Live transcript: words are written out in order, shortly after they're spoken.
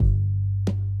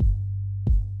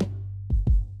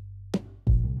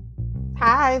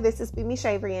Hi, this is Bimi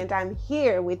Shavery, and I'm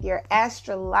here with your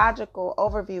astrological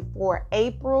overview for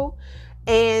April.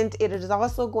 And it is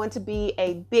also going to be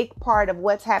a big part of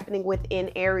what's happening within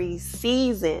Aries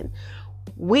season.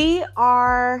 We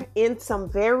are in some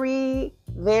very,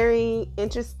 very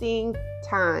interesting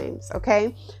times,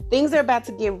 okay? Things are about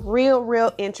to get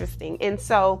real interesting. And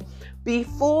so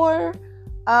before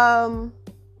I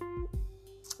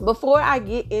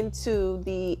get into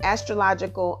the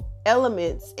astrological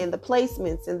elements and the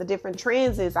placements and the different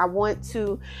transits, I want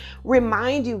to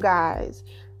remind you guys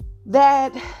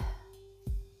that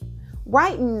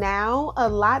right now, a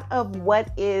lot of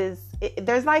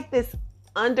there's like this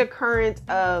undercurrent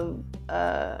of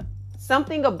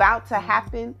something about to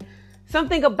happen,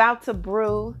 something about to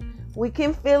brew. We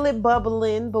can feel it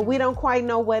bubbling, but we don't quite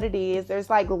know what it is. There's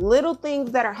like little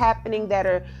things that are happening that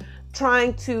are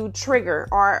trying to trigger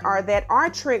or that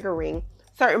are triggering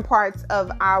certain parts of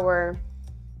our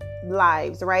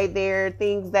lives, right? There are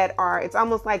things that it's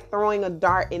almost like throwing a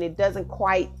dart and it doesn't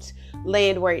quite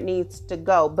land where it needs to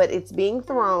go, but it's being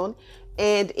thrown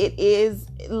and it is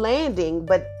landing,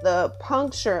 but the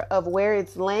puncture of where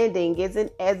it's landing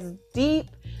isn't as deep.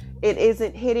 It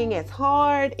isn't hitting as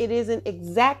hard. It isn't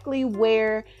exactly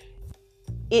where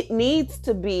it needs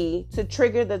to be to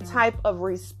trigger the type of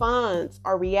response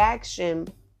or reaction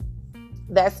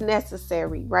that's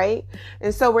necessary, right?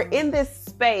 And so we're in this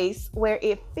space where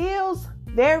it feels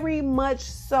very much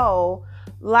so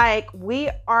like we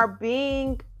are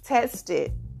being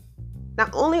tested.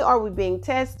 Not only are we being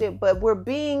tested, but we're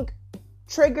being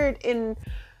triggered in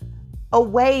a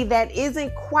way that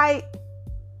isn't quite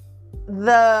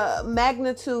the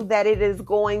magnitude that it is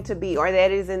going to be, or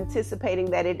that is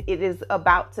anticipating that it is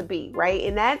about to be, right?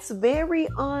 And that's very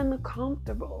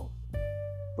uncomfortable.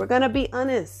 We're going to be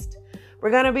honest. We're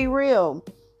going to be real.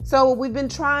 So we've been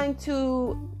trying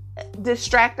to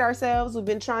distract ourselves. We've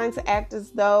been trying to act as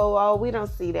though, we don't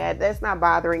see that. That's not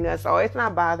bothering us. Or it's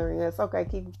not bothering us. Okay,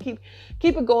 keep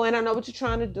it going. I know what you're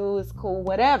trying to do. It's cool,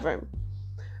 whatever.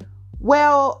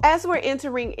 Well, as we're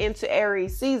entering into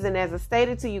Aries season, as I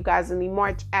stated to you guys in the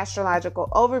March astrological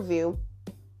overview,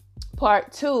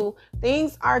 part 2,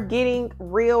 things are getting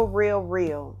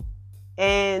real.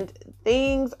 And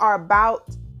things are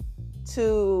about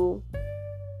to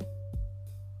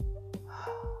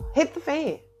hit the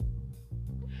fan.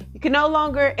 You can no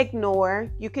longer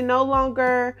ignore. You can no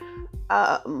longer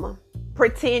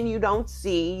pretend you don't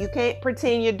see. You can't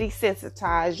pretend you're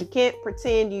desensitized. You can't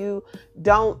pretend you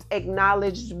don't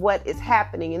acknowledge what is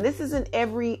happening. And this is in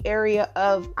every area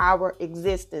of our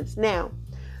existence. Now,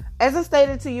 as I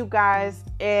stated to you guys,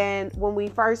 and when we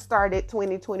first started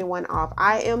 2021 off,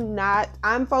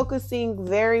 I'm focusing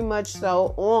very much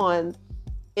so on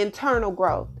internal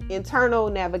growth, internal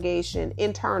navigation,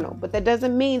 but that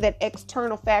doesn't mean that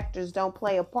external factors don't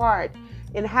play a part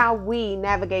in how we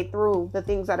navigate through the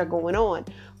things that are going on.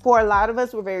 For a lot of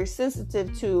us, we're very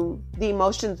sensitive to the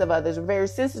emotions of others. We're very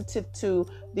sensitive to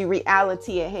the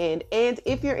reality at hand. And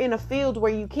if you're in a field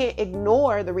where you can't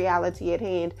ignore the reality at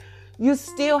hand, you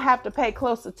still have to pay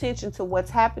close attention to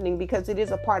what's happening because it is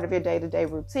a part of your day-to-day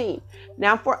routine.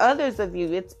 Now, for others of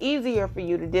you, it's easier for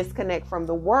you to disconnect from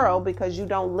the world because you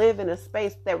don't live in a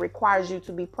space that requires you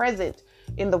to be present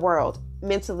in the world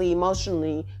mentally,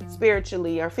 emotionally,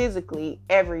 spiritually, or physically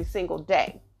every single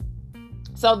day.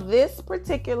 So this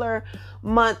particular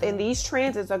month and these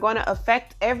transits are going to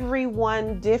affect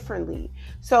everyone differently.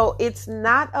 So it's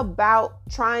not about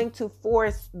trying to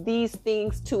force these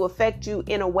things to affect you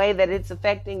in a way that it's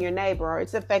affecting your neighbor or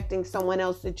it's affecting someone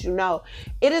else that you know.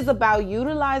 It is about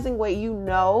utilizing what you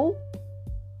know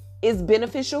is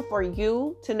beneficial for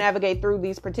you to navigate through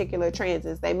these particular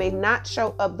transits. They may not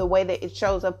show up the way that it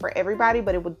shows up for everybody,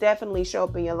 but it will definitely show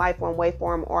up in your life one way,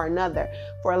 form, or another.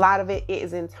 For a lot of it, it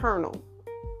is internal.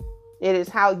 It is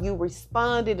how you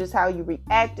respond. It is how you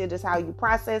react. It is how you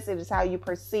process. It is how you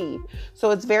perceive. So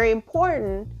it's very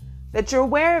important that you're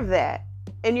aware of that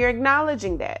and you're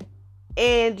acknowledging that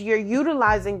and you're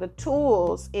utilizing the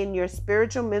tools in your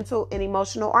spiritual, mental, and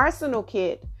emotional arsenal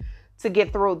kit to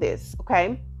get through this.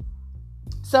 Okay.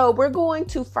 So we're going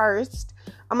to first,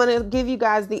 I'm going to give you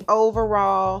guys the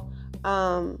overall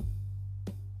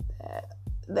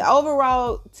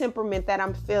temperament that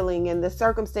I'm feeling and the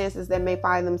circumstances that may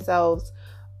find themselves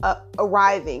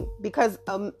arriving. Because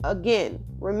again,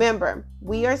 remember,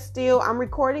 I'm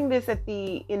recording this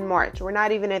in March. We're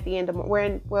not even at the end of,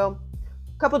 a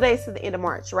couple days to the end of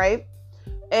March, right?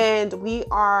 And we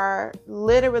are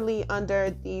literally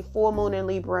under the full moon in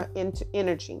Libra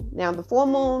energy. Now, this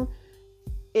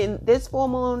full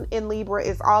moon in Libra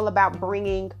is all about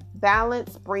bringing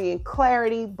balance, bringing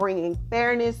clarity, bringing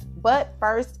fairness. But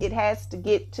first, it has to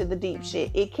get to the deep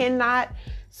shit. It cannot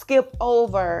skip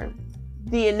over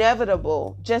the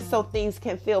inevitable just so things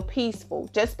can feel peaceful.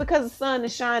 Just because the sun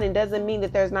is shining doesn't mean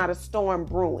that there's not a storm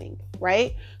brewing,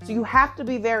 right? So you have to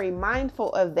be very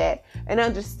mindful of that and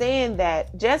understand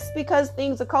that just because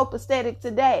things are copacetic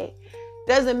today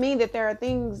doesn't mean that there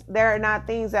are not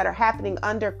things that are happening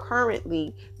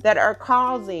undercurrently that are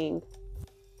causing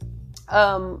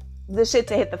the shit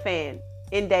to hit the fan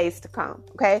in days to come.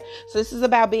 Okay. So this is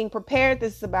about being prepared.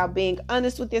 This is about being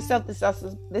honest with yourself.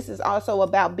 This is also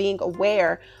about being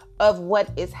aware of what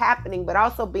is happening, but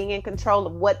also being in control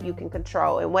of what you can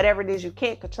control, and whatever it is you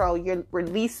can't control, you're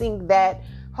releasing that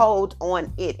hold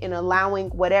on it and allowing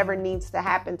whatever needs to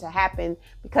happen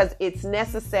because it's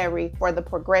necessary for the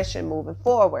progression moving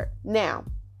forward. Now,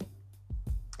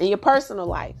 in your personal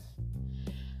life,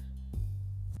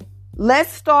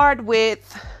 let's start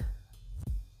with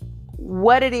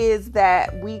what it is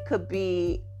that we could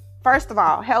be, first of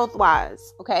all,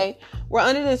 health-wise, okay? We're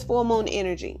under this full moon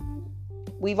energy.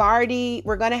 We're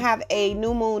going to have a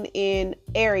new moon in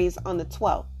Aries on the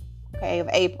 12th, okay, of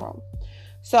April.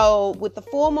 So with the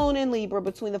full moon in Libra,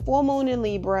 between the full moon in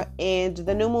Libra and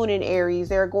the new moon in Aries,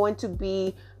 there are going to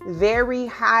be very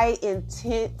high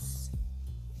intense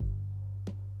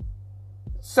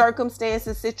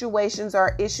circumstances, situations,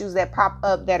 or issues that pop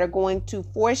up that are going to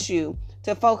force you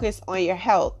to focus on your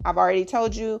health. I've already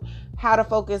told you how to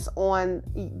focus on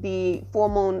the full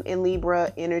moon in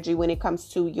Libra energy when it comes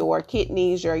to your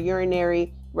kidneys, your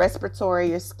urinary, respiratory,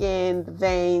 your skin, the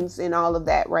veins, and all of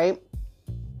that, right?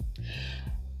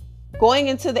 Going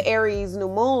into the Aries new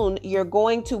moon, you're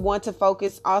going to want to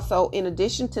focus also, in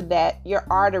addition to that, your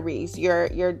arteries,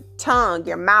 your tongue,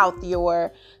 your mouth,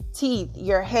 your teeth,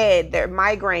 your head. Their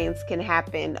migraines can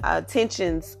happen,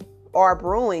 tensions are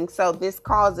brewing. So this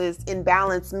causes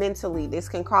imbalance mentally. This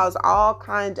can cause all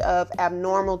kind of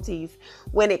abnormalities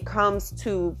when it comes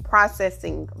to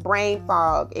processing, brain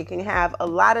fog. It can have a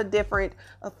lot of different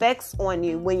effects on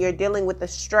you when you're dealing with the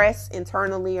stress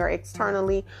internally or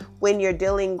externally, when you're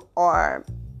dealing or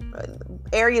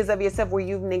areas of yourself where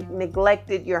you've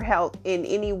neglected your health in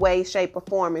any way, shape, or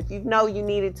form. If you know you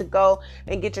needed to go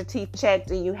and get your teeth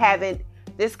checked and you haven't,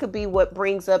 this could be what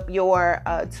brings up your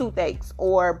toothaches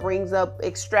or brings up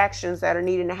extractions that are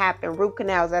needing to happen, root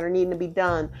canals that are needing to be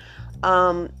done.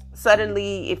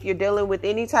 Suddenly, if you're dealing with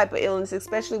any type of illness,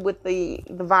 especially with the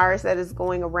virus that is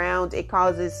going around, it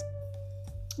causes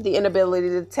the inability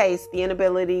to taste, the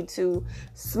inability to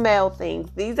smell things.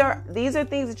 These are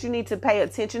things that you need to pay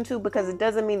attention to, because it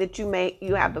doesn't mean that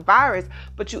you have the virus,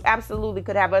 but you absolutely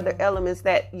could have other elements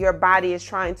that your body is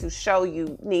trying to show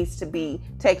you needs to be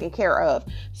taken care of.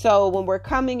 So when we're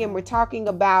coming and we're talking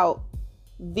about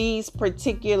these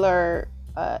particular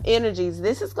energies,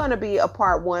 this is going to be a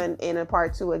part 1 and a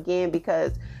part 2 again,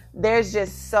 because there's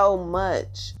just so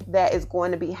much that is going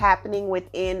to be happening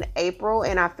within April,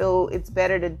 and I feel it's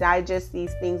better to digest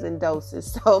these things in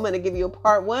doses. So I'm going to give you a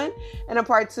part 1 and a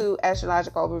part 2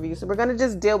 astrological overview. So we're going to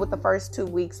just deal with the first 2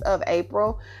 weeks of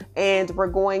April, and we're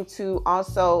going to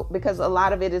also, because a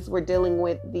lot of it is we're dealing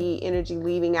with the energy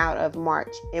leaving out of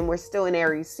March, and we're still in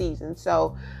Aries season.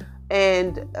 So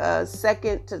and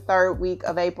second to third week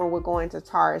of April, we're going to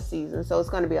Taurus season. So it's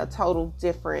going to be a total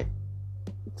different,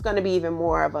 it's going to be even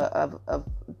more of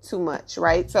too much,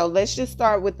 right? So let's just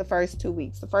start with the first 2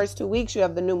 weeks. The first 2 weeks, you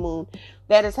have the new moon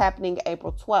that is happening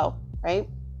April 12th, right?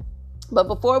 But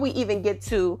before we even get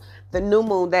to the new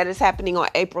moon that is happening on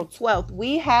April 12th,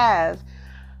 we have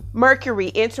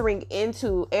Mercury entering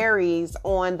into Aries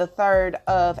on the 3rd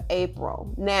of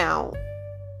April. Now,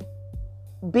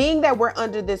 being that we're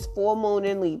under this full moon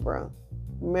in Libra,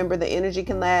 remember the energy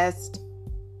can last,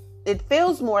 it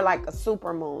feels more like a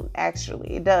super moon,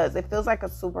 actually. It does. It feels like a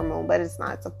super moon, but it's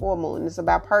not. It's a full moon. It's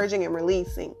about purging and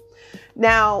releasing.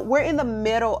 Now, we're in the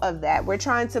middle of that. We're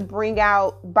trying to bring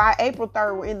out, by April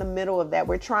 3rd, we're in the middle of that.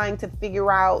 We're trying to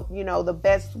figure out, the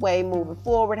best way moving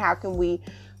forward. How can we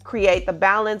create the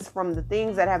balance from the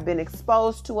things that have been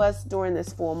exposed to us during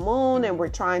this full moon? And we're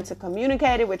trying to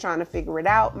communicate it. We're trying to figure it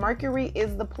out. Mercury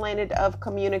is the planet of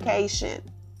communication.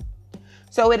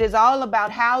 So it is all about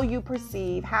how you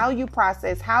perceive, how you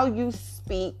process, how you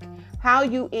speak, how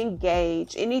you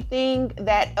engage, anything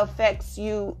that affects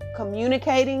you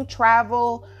communicating,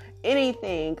 travel,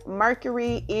 anything.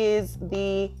 Mercury is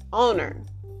the owner.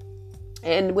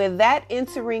 And with that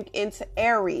entering into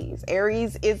Aries,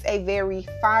 Aries is a very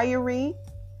fiery,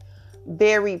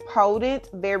 very potent,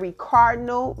 very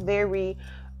cardinal, very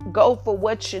go for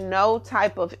what you know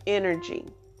type of energy.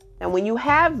 And when you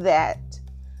have that,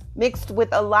 mixed with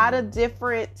a lot of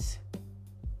different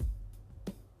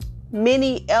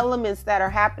many elements that are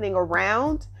happening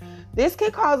around, this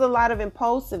can cause a lot of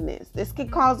impulsiveness. This can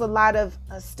cause a lot of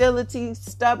hostility,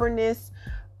 stubbornness.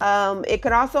 It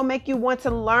could also make you want to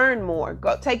learn more.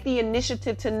 Go take the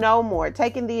initiative to know more.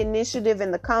 Taking the initiative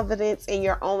and the confidence in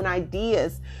your own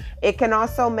ideas. It can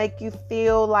also make you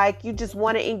feel like you just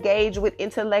want to engage with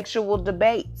intellectual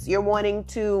debates. You're wanting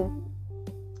to,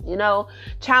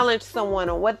 challenge someone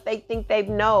on what they think they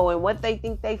know and what they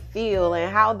think they feel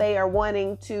and how they are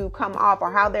wanting to come off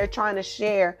or how they're trying to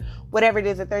share whatever it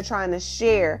is that they're trying to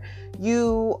share.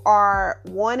 You are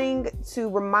wanting to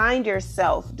remind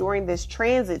yourself during this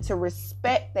transit to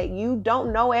respect that you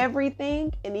don't know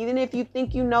everything. And even if you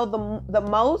think you know the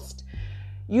most,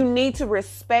 you need to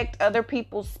respect other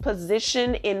people's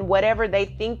position in whatever they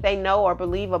think they know or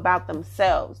believe about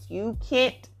themselves. You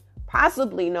can't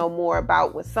possibly know more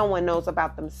about what someone knows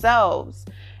about themselves.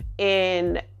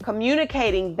 And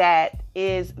communicating that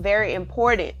is very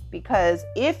important, because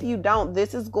if you don't,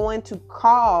 this is going to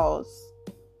cause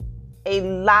a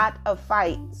lot of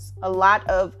fights, a lot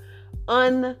of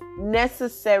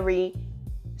unnecessary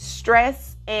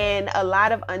stress, and a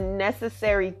lot of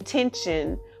unnecessary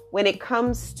tension when it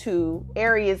comes to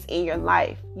areas in your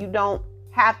life. You don't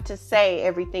have to say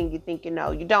everything you think you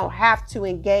know. You don't have to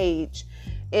engage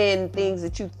in things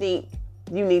that you think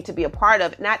you need to be a part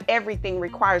of. Not everything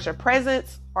requires your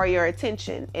presence or your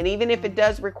attention. And even if it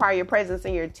does require your presence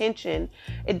and your attention,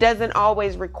 it doesn't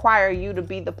always require you to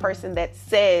be the person that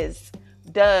says,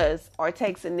 does, or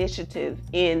takes initiative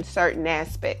in certain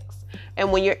aspects.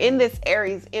 And when you're in this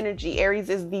Aries energy, Aries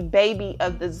is the baby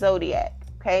of the zodiac,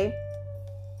 okay?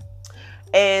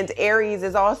 And Aries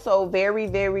is also very,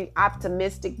 very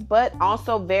optimistic, but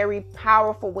also very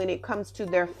powerful when it comes to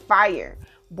their fire.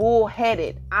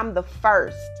 Bullheaded. I'm the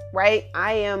first, right?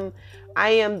 I am,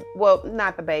 well,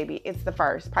 not the baby. It's the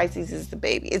first. Pisces is the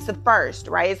baby. It's the first,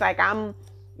 right? It's like I'm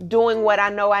doing what I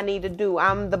know I need to do.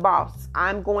 I'm the boss.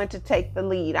 I'm going to take the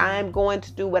lead. I'm going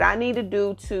to do what I need to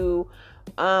do to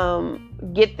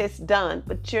get this done.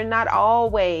 But you're not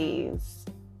always,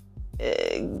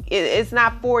 it's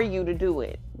not for you to do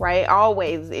it, right?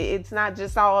 Always. It's not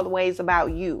just always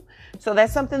about you. So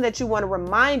that's something that you want to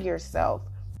remind yourself,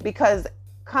 because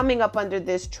coming up under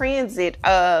this transit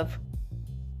of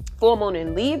full moon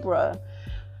in Libra,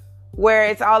 where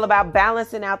it's all about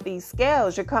balancing out these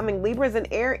scales. Libra is an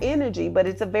air energy, but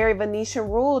it's a very Venetian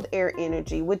ruled air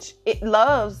energy, which it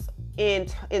loves in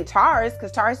Taurus,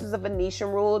 because Taurus is a Venetian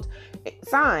ruled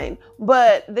sign.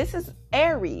 But this is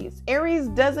Aries. Aries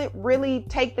doesn't really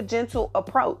take the gentle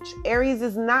approach. Aries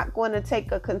is not going to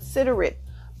take a considerate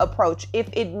approach if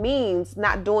it means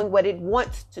not doing what it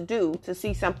wants to do to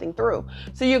see something through.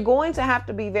 So you're going to have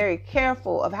to be very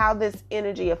careful of how this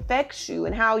energy affects you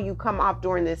and how you come off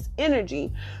during this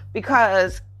energy,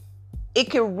 because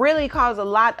it can really cause a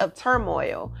lot of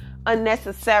turmoil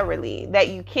unnecessarily that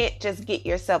you can't just get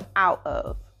yourself out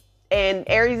of. And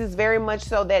Aries is very much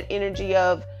so that energy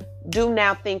of do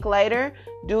now, think later,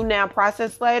 do now,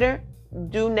 process later,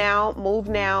 do now, move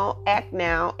now, act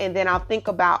now, and then I'll think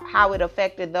about how it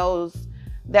affected those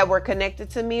that were connected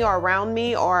to me or around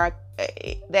me or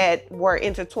that were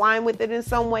intertwined with it in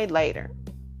some way later.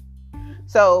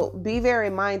 So be very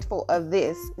mindful of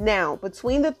this. Now,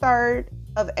 between the 3rd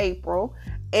of April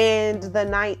and the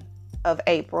 9th of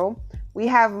April, we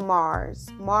have Mars.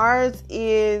 Mars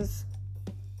is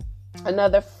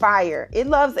another fire. It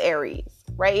loves Aries.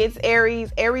 Right? It's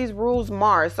Aries. Aries rules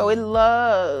Mars. So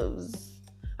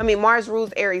Mars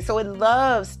rules Aries. So it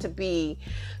loves to be,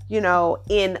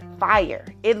 in fire.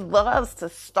 It loves to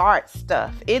start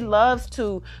stuff. It loves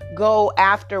to go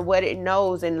after what it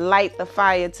knows and light the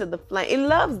fire to the flame. It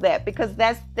loves that because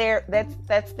that's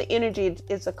the energy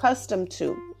it's accustomed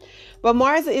to. But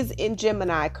Mars is in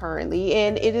Gemini currently,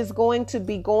 and it is going to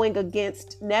be going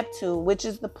against Neptune, which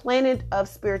is the planet of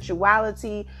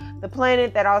spirituality, the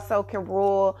planet that also can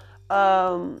rule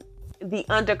the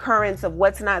undercurrents of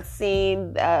what's not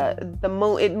seen, the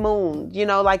moon,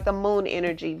 like the moon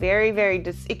energy. Very, very,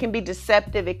 it can be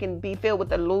deceptive. It can be filled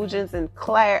with illusions and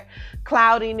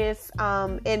cloudiness.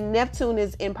 And Neptune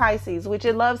is in Pisces, which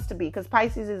it loves to be, because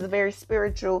Pisces is a very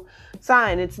spiritual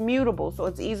sign. It's mutable, so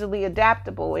it's easily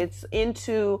adaptable. It's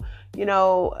into,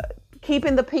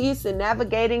 keeping the peace and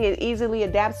navigating. It easily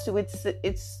adapts to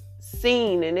its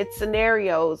scene and its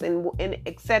scenarios and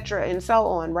etc. and so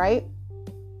on, right?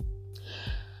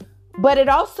 But it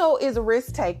also is a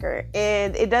risk taker,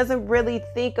 and it doesn't really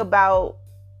think about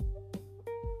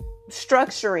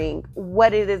structuring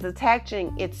what it is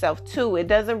attaching itself to. It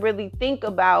doesn't really think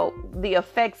about the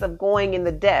effects of going in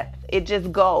the depth. It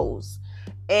just goes.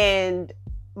 And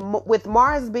with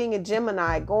Mars being a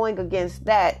Gemini, going against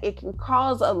that, it can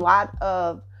cause a lot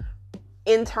of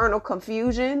internal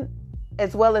confusion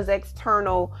as well as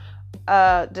external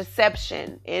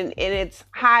deception. And it's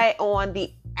high on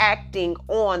the acting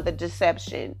on the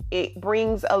deception. It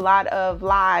brings a lot of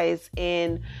lies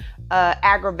and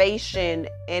aggravation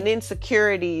and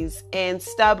insecurities and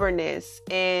stubbornness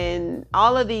and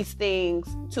all of these things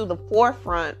to the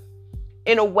forefront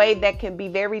in a way that can be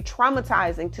very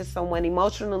traumatizing to someone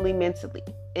emotionally, mentally,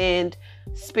 and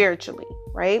spiritually,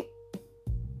 right?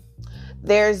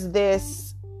 There's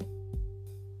this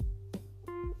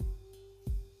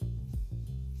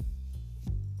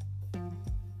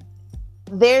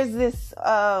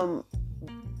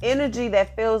energy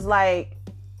that feels like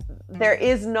there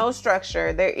is no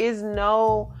structure, there is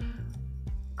no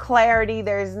clarity,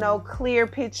 there is no clear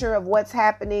picture of what's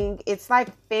happening. It's like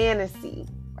fantasy,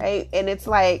 right? And it's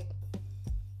like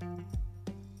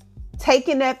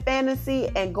taking that fantasy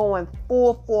and going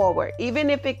full forward, even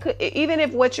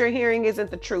if what you're hearing isn't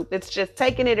the truth. It's just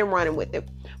taking it and running with it.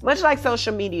 Much like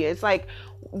social media, it's like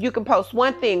you can post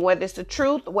one thing, whether it's the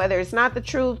truth, whether it's not the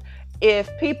truth. If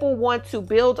people want to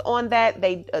build on that,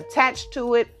 they attach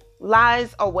to it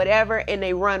lies or whatever, and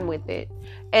they run with it.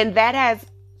 And that has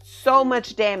so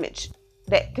much damage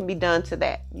that can be done to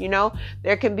that. You know,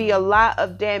 there can be a lot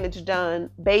of damage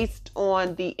done based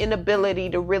on the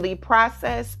inability to really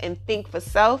process and think for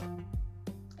self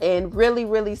and really,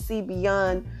 really see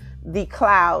beyond the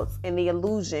clouds and the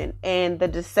illusion and the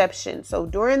deception. So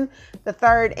during the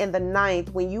 3rd and the 9th,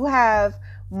 when you have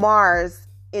Mars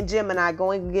in Gemini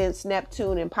going against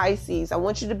Neptune and Pisces, I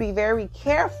want you to be very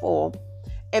careful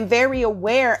and very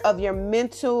aware of your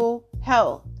mental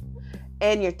health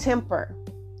and your temper,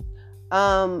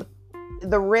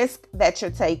 the risk that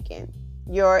you're taking,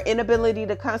 your inability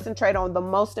to concentrate on the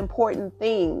most important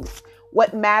things,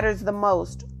 what matters the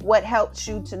most, what helps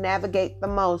you to navigate the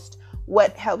most,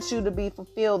 what helps you to be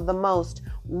fulfilled the most,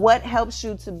 what helps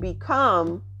you to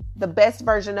become the best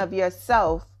version of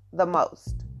yourself the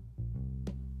most.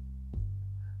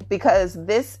 Because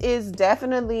this is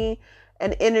definitely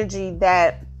an energy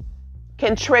that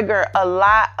can trigger a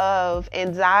lot of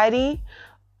anxiety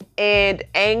and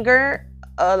anger,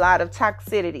 a lot of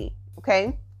toxicity,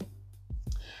 okay?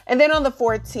 And then on the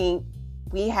 14th,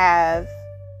 we have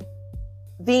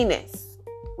Venus,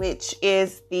 which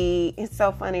is it's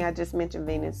so funny, I just mentioned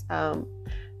Venus.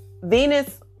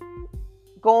 Venus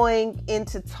going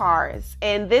into Taurus,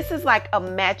 and this is like a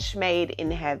match made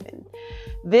in heaven.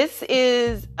 This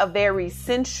is a very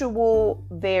sensual,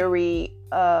 very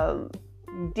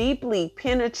deeply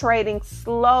penetrating,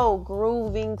 slow,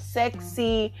 grooving,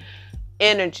 sexy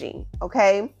energy.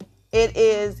 Okay,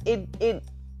 it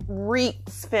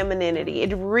reeks femininity,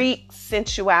 it reeks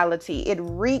sensuality, it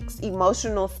reeks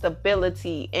emotional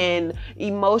stability and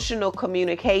emotional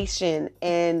communication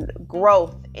and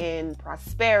growth and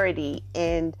prosperity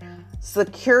and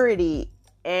security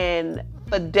and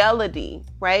fidelity,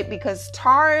 right? Because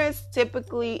Taurus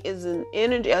typically is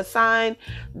a sign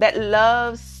that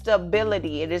loves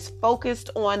stability. It is focused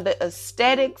on the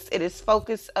aesthetics. It is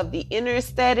focused of the inner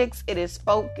aesthetics. It is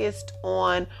focused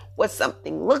on what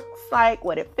something looks like,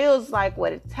 what it feels like,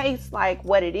 what it tastes like,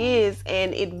 what it is.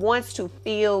 And it wants to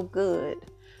feel good.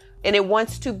 And it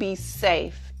wants to be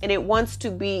safe. And it wants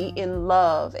to be in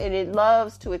love. And it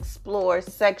loves to explore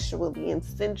sexually and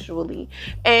sensually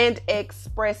and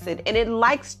express it. And it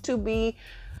likes to be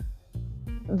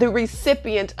the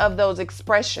recipient of those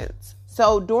expressions.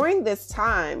 So during this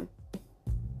time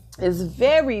is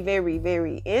very, very,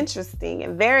 very interesting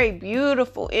and very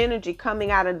beautiful energy coming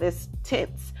out of this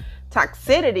tense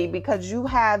toxicity, because you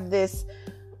have this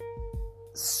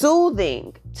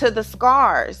soothing to the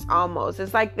scars almost.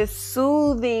 It's like this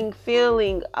soothing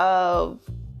feeling of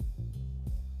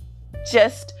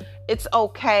just, it's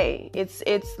okay. It's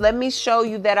let me show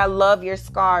you that I love your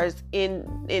scars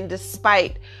in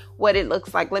despite what it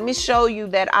looks like. Let me show you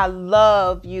that I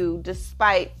love you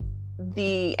despite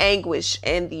the anguish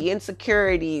and the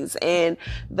insecurities and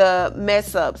the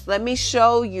mess ups. Let me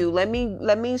show you, let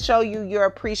me show you you're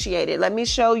appreciated. Let me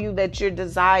show you that you're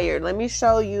desired. Let me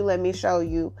show you, let me show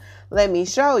you, let me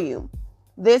show you.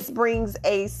 This brings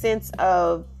a sense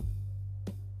of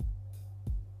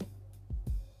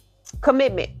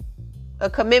commitment. A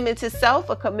commitment to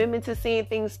self, a commitment to seeing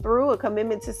things through, a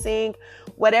commitment to seeing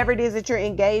whatever it is that you're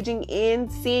engaging in,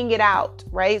 seeing it out,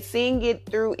 right? Seeing it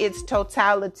through its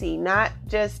totality, not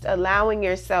just allowing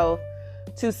yourself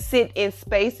to sit in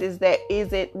spaces that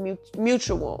isn't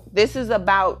mutual. This is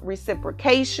about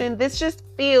reciprocation. This just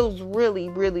feels really,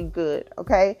 really good,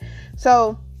 okay?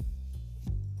 So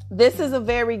This is a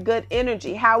very good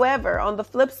energy. However, on the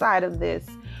flip side of this,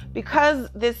 because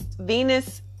this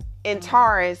Venus in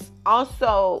Taurus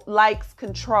also likes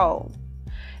control,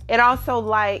 it also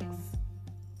likes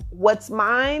what's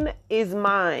mine is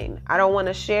mine. I don't want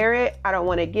to share it. I don't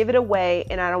want to give it away.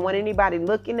 And I don't want anybody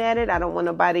looking at it. I don't want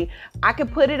nobody. I can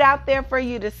put it out there for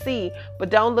you to see, but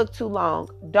don't look too long.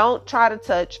 Don't try to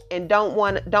touch, and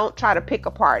don't try to pick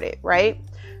apart it, right?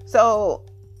 So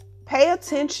pay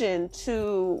attention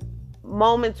to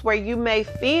moments where you may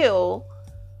feel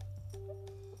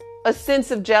a sense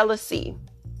of jealousy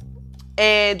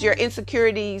and your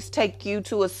insecurities take you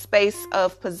to a space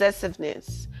of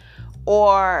possessiveness,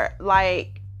 or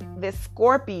like this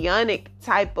scorpionic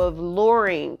type of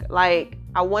luring. Like,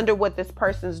 I wonder what this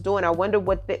person's doing. I wonder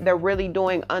what they're really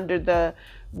doing under the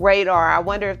radar. I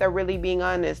wonder if they're really being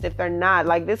honest, if they're not.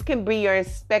 Like, this can be your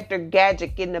Inspector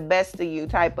Gadget getting the best of you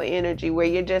type of energy, where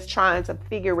you're just trying to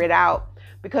figure it out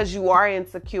because you are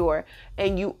insecure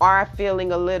and you are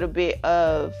feeling a little bit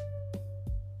of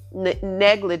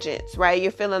negligence, right?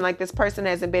 You're feeling like this person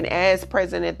hasn't been as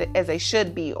present as they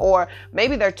should be, or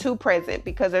maybe they're too present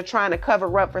because they're trying to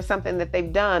cover up for something that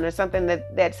they've done, or something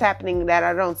that's happening that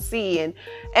I don't see. And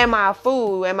am I a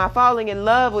fool? Am I falling in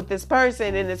love with this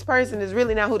person, and this person is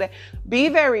really not who they? Be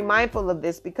very mindful of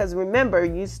this, because remember,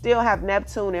 you still have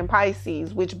Neptune and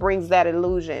Pisces, which brings that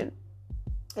illusion,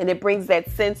 and it brings that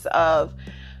sense of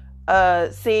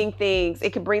seeing things.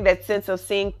 It can bring that sense of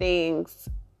seeing things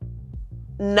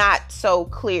not so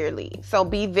clearly. So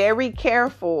be very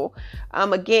careful.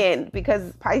 Again,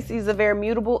 because Pisces is a very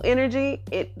mutable energy,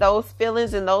 those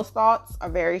feelings and those thoughts are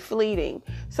very fleeting.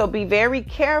 So be very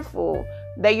careful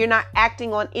that you're not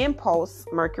acting on impulse.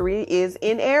 Mercury is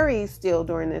in Aries still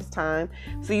during this time.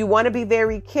 So you want to be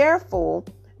very careful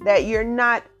that you're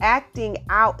not acting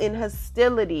out in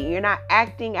hostility. You're not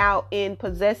acting out in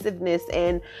possessiveness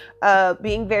and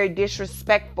being very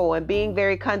disrespectful and being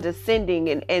very condescending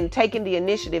and taking the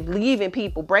initiative, leaving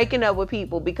people, breaking up with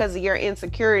people because of your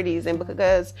insecurities and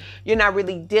because you're not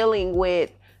really dealing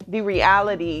with the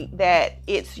reality that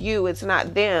it's you, it's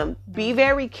not them. Be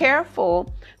very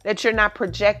careful that you're not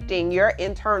projecting your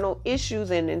internal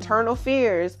issues and internal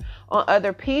fears on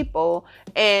other people,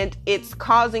 and it's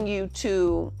causing you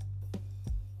to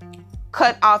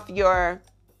cut off your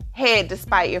head to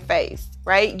spite your face,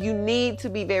 right? You need to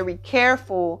be very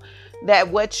careful that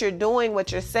what you're doing,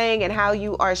 what you're saying, and how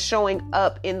you are showing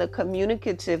up in the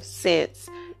communicative sense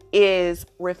is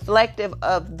reflective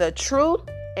of the truth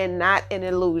and not an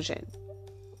illusion.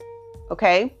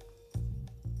 Okay?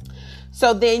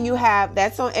 So then you have,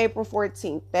 that's on April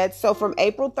 14th. That's so from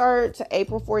April 3rd to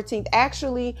April 14th,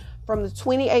 actually from the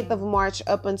 28th of March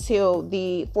up until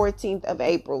the 14th of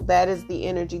April. That is the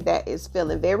energy that is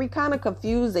feeling very kind of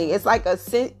confusing. It's like a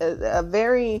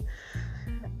very,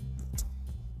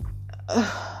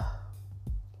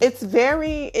 it's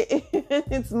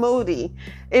moody.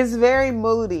 It's very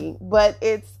moody, but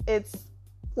it's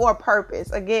for a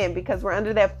purpose. Again, because we're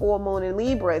under that full moon in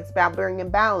Libra, it's about bringing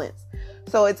balance.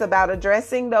 So it's about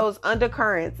addressing those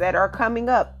undercurrents that are coming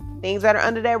up. Things that are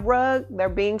under that rug, they're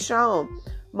being shown.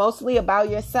 Mostly about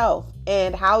yourself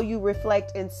and how you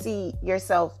reflect and see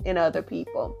yourself in other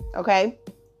people. Okay.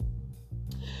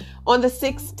 On the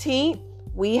 16th,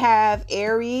 we have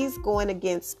Aries going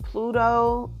against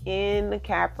Pluto in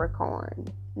Capricorn.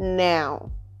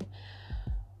 Now,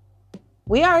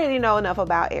 we already know enough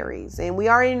about Aries, and we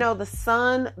already know the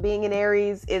sun being in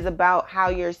Aries is about how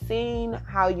you're seen,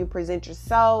 how you present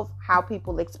yourself, how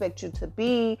people expect you to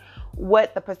be,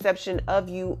 what the perception of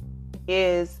you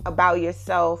is about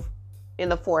yourself in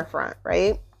the forefront,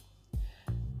 right?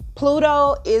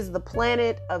 Pluto is the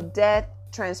planet of death,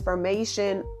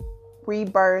 transformation,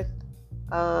 rebirth.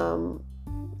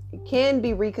 It can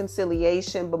be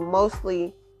reconciliation, but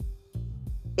mostly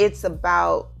it's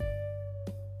about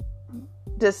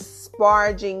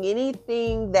disparaging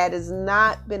anything that is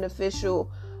not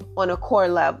beneficial on a core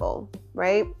level,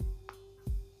 right?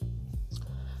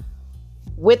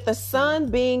 With the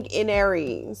sun being in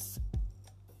Aries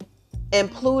and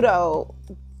Pluto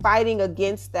fighting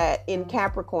against that in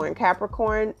Capricorn.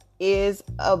 Capricorn is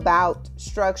about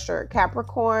structure.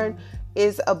 Capricorn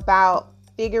is about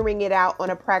figuring it out on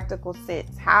a practical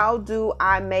sense. How do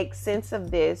I make sense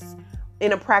of this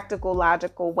in a practical,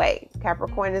 logical way?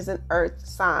 Capricorn is an earth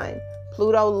sign.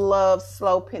 Pluto loves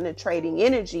slow penetrating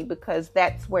energy because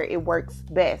that's where it works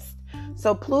best.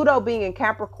 So Pluto being in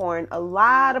Capricorn, a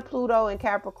lot of Pluto in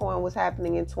Capricorn was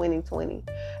happening in 2020.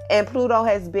 And Pluto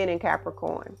has been in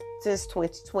Capricorn since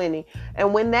 2020.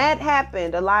 And when that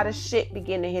happened, a lot of shit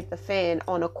began to hit the fan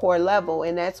on a core level.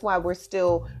 And that's why we're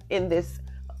still in this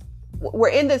we're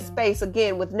in this space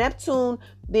again with Neptune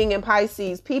being in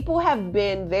Pisces. People have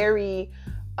been very,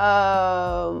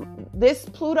 this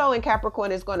Pluto in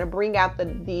Capricorn is going to bring out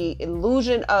the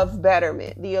illusion of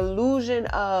betterment, the illusion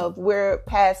of we're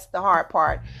past the hard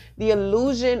part, the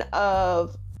illusion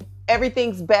of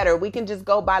everything's better. We can just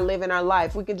go by living our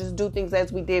life. We can just do things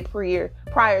as we did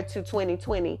prior to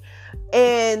 2020.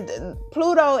 And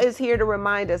Pluto is here to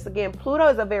remind us again, Pluto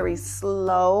is a very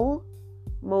slow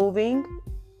moving,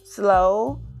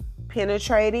 slow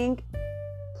penetrating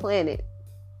planet,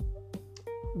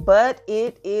 but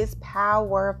it is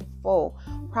powerful.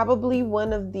 Probably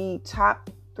one of the top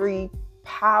 3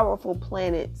 powerful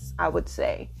planets, I would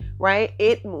say, right?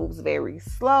 It moves very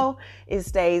slow. It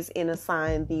stays in a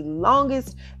sign the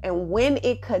longest. And when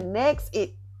it connects,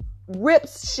 it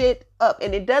rips shit up.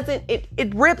 And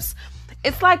it rips.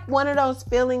 It's like one of those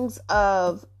feelings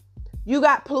of, you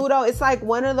got Pluto. It's like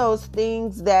one of those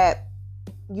things that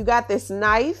you got this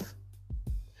knife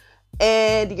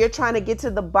and you're trying to get to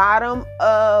the bottom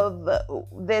of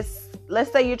this.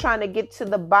 Let's say you're trying to get to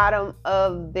the bottom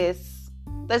of this.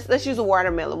 Let's use a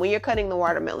watermelon. When you're cutting the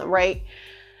watermelon, right?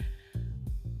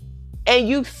 And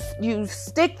you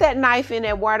stick that knife in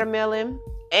that watermelon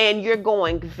and you're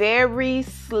going very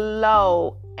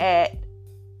slow at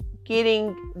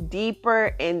getting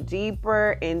deeper and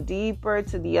deeper and deeper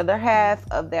to the other half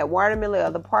of that watermelon,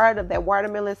 other part of that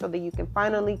watermelon, so that you can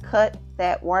finally cut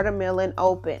that watermelon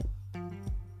open.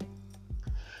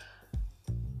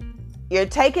 You're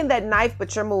taking that knife,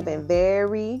 but you're moving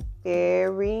very,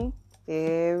 very,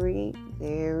 very,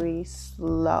 very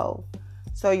slow.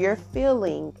 So you're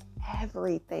feeling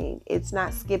everything. It's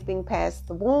not skipping past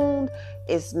the wound.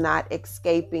 It's not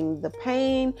escaping the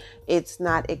pain. It's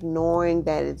not ignoring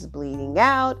that it's bleeding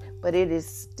out, but it is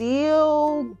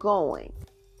still going.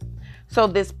 So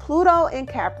this Pluto in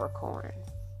Capricorn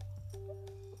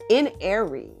in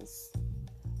Aries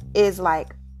is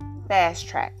like fast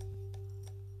track.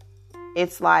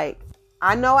 It's like,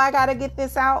 I know I got to get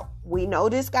this out. We know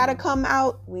this got to come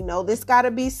out. We know this got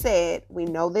to be said. We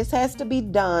know this has to be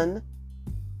done.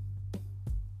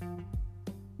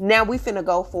 Now we finna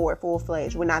go for it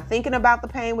full-fledged. We're not thinking about the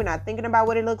pain. We're not thinking about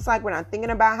what it looks like. We're not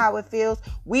thinking about how it feels.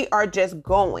 We are just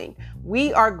going.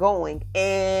 We are going.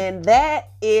 And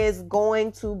that is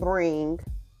going to bring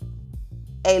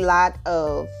a lot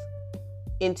of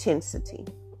intensity.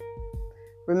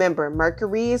 Remember,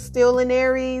 Mercury is still in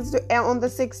Aries on the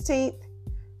 16th.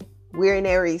 We're in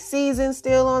Aries season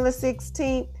still on the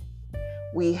 16th.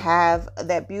 We have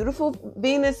that beautiful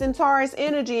Venus and Taurus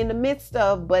energy in the midst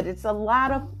of, but it's a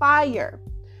lot of fire.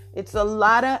 It's a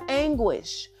lot of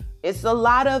anguish. It's a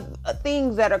lot of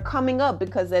things that are coming up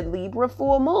because that Libra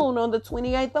full moon on the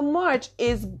 28th of March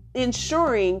is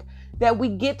ensuring that we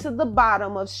get to the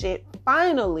bottom of shit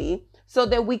finally, so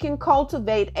that we can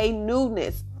cultivate a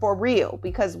newness for real,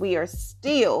 because we are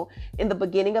still in the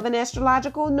beginning of an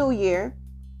astrological new year.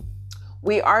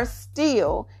 We are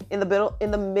still in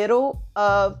the middle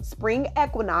of spring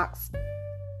equinox.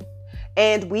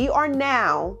 And we are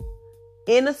now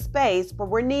in a space where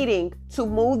we're needing to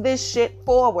move this shit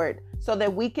forward so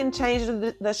that we can change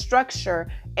the structure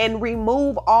and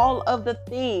remove all of the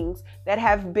things that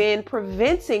have been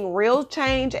preventing real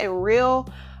change and real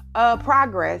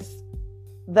progress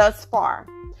thus far.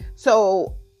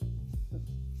 So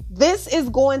this is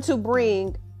going to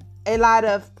bring a lot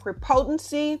of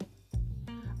prepotency,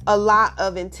 a lot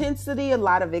of intensity, a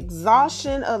lot of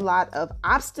exhaustion, a lot of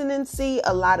obstinacy,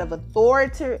 a lot of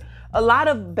authority, a lot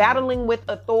of battling with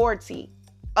authority,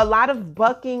 a lot of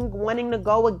bucking, wanting to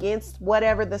go against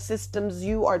whatever the systems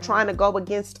you are trying to go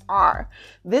against are.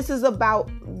 This is about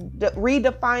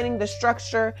redefining the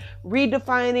structure,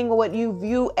 redefining what you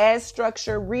view as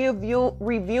structure,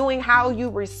 reviewing how you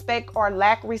respect or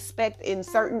lack respect in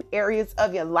certain areas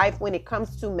of your life when it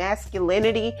comes to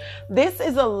masculinity. This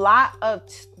is a lot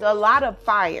of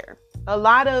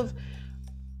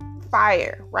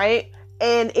fire, right?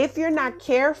 And if you're not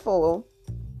careful,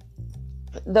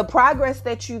 the progress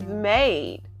that you've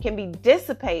made can be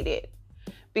dissipated,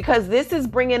 because this is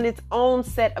bringing its own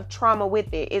set of trauma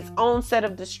with it, its own set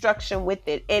of destruction with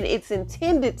it. And it's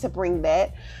intended to bring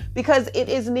that because it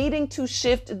is needing to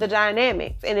shift the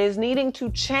dynamics and is needing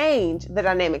to change the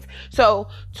dynamics. So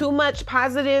too much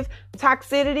positive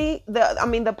toxicity,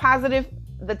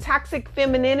 the toxic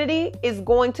femininity is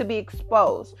going to be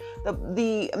exposed.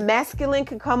 The masculine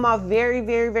can come off very,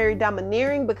 very, very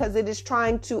domineering because it is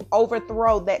trying to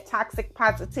overthrow that toxic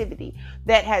positivity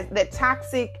that has that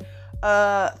toxic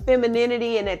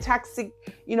femininity and that toxic,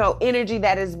 energy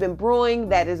that has been brewing,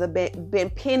 that has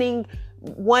been pinning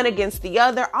one against the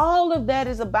other. All of that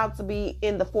is about to be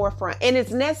in the forefront. And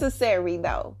it's necessary,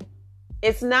 though.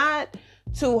 It's not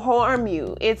to harm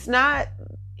you. It's not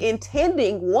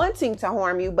wanting to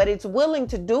harm you, but it's willing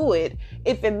to do it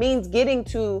if it means getting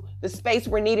to the space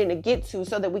we're needing to get to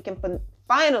so that we can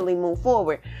finally move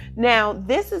forward. Now,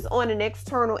 this is on an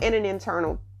external and an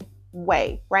internal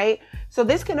way, right? So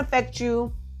this can affect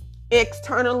you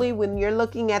externally when you're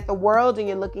looking at the world and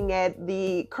you're looking at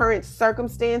the current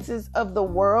circumstances of the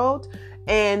world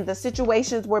and the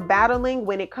situations we're battling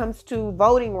when it comes to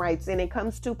voting rights and it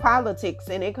comes to politics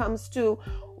and it comes to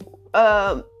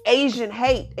Asian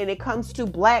hate and it comes to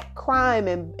black crime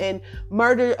and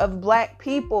murder of black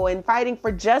people and fighting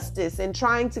for justice and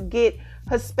trying to get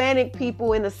Hispanic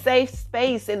people in a safe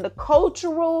space in the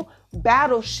cultural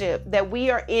battleship that we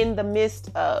are in the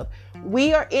midst of.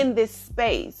 We are in this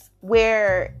space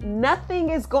where nothing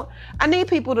is going. I need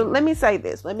people to, let me say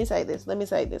this. Let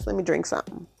me drink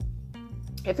something.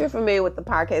 If you're familiar with the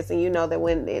podcast and you know that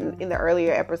when in the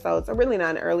earlier episodes, or really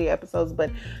not in earlier episodes, but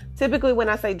typically when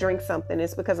I say drink something,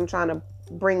 it's because I'm trying to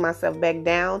bring myself back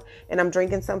down, and I'm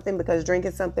drinking something because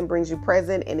drinking something brings you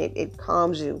present and it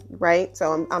calms you, right?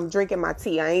 So I'm drinking my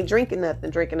tea. I ain't drinking nothing.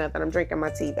 I'm drinking my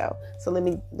tea though. So let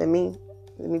me,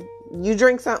 you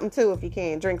drink something too if you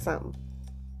can. Drink something.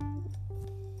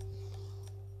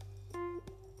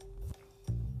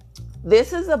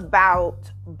 This is about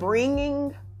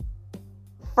bringing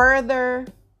further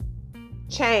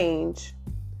change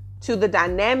to the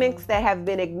dynamics that have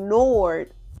been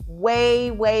ignored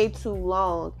way too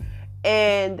long.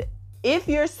 And if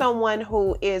you're someone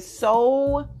who is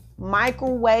so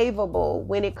microwavable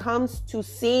when it comes to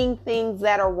seeing things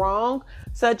that are wrong,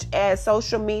 such as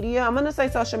social media, I'm going to say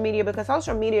social media because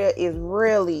social media is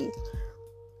really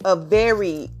a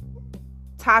very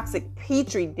toxic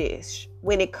petri dish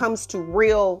when it comes to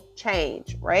real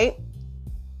change, right?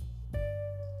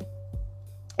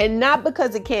 And not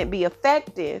because it can't be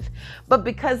effective, but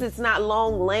because it's not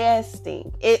long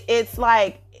lasting. It's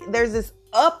like there's this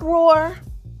uproar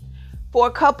for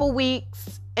a couple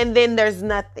weeks and then there's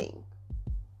nothing.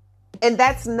 And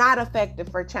that's not effective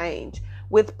for change.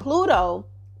 With Pluto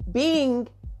being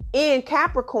in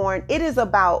Capricorn, it is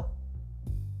about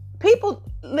people.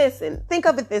 Listen, think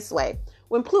of it this way.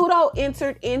 When Pluto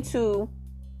entered into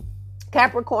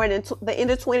Capricorn in the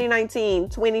end of 2019,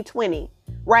 2020,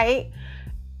 right?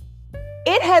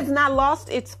 It has not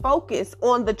lost its focus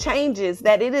on the changes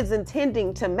that it is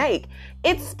intending to make.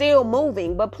 It's still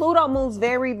moving, but Pluto moves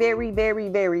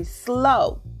very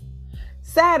slow.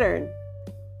 Saturn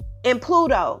and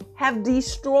Pluto have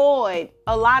destroyed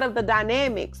a lot of the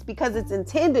dynamics because it's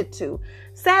intended to.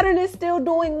 Saturn is still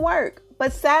doing work,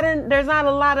 but Saturn, there's not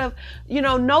a lot of,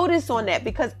 notice on that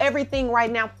because everything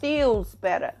right now feels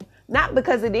better. Not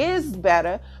because it is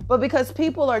better, but because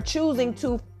people are choosing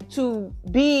to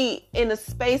be in a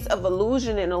space of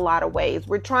illusion in a lot of ways.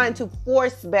 We're trying to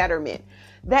force betterment.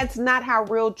 That's not how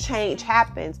real change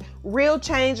happens. Real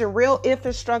change and real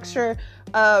infrastructure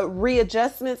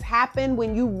readjustments happen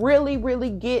when you really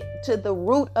get to the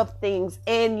root of things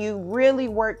and you really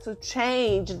work to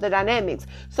change the dynamics.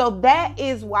 So that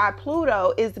is why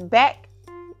Pluto is back.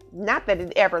 Not that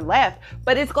it ever left,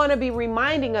 but it's going to be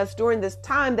reminding us during this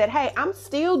time that, hey, I'm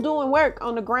still doing work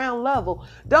on the ground level.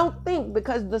 Don't think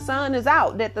because the sun is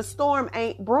out that the storm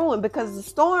ain't brewing, because the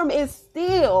storm is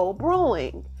still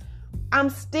brewing. I'm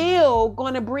still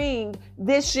going to bring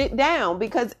this shit down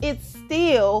because it's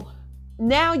still,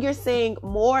 now you're seeing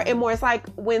more and more. It's like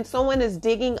when someone is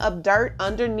digging up dirt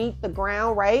underneath the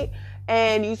ground, right?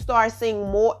 And you start seeing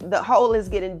more, the hole is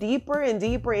getting deeper and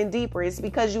deeper. It's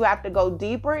because you have to go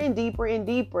deeper and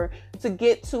deeper to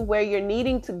get to where you're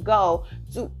needing to go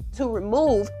to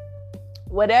remove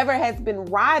whatever has been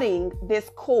rotting this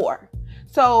core.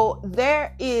 So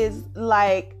there is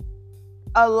like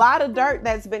a lot of dirt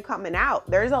that's been coming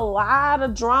out. There's a lot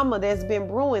of drama that's been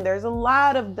brewing. There's a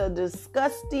lot of the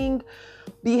disgusting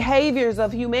behaviors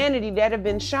of humanity that have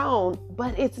been shown,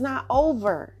 but it's not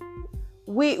over.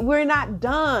 We're not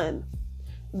done.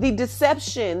 The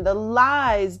deception, the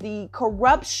lies, the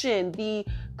corruption, the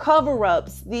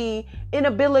cover-ups, the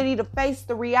inability to face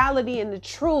the reality and the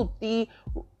truth, the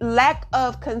lack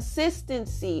of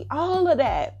consistency, all of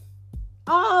that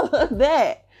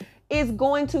is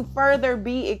going to further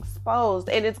be exposed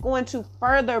and it's going to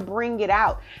further bring it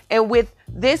out. And with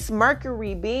this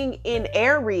Mercury being in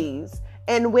Aries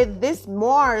and with this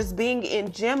Mars being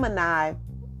in Gemini,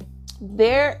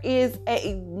 there is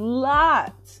a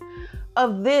lot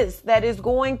of this that is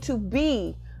going to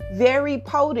be very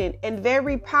potent and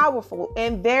very powerful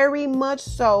and very much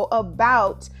so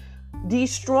about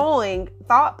destroying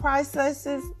thought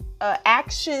processes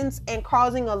actions and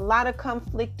causing a lot of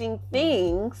conflicting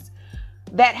things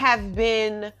that have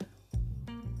been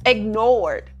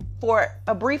ignored for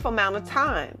a brief amount of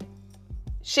time.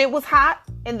 Shit was hot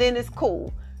and then it's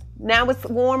cool. Now it's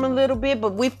warm a little bit,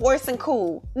 but we forcing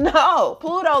cool. No,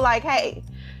 Pluto like, hey,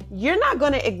 you're not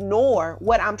going to ignore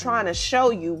what I'm trying to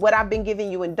show you, what I've been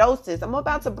giving you in doses. I'm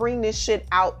about to bring this shit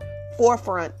out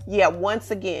forefront. Yeah, once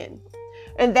again.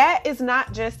 And that is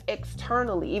not just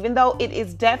externally, even though it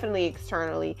is definitely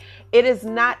externally. It is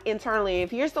not internally.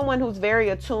 If you're someone who's very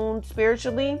attuned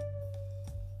spiritually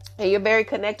and you're very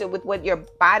connected with what your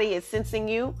body is sensing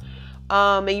you,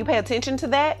 and you pay attention to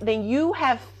that, then you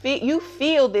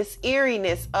feel this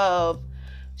eeriness of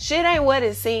shit ain't what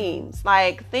it seems.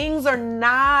 Like things are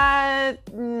not,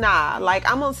 like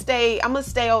I'm gonna stay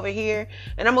over here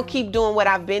and I'm gonna keep doing what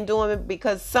I've been doing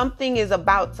because something is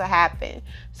about to happen.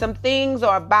 Some things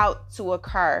are about to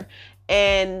occur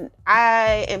and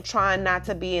I am trying not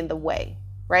to be in the way,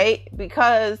 right?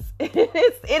 Because it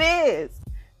is.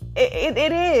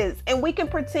 And we can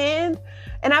pretend,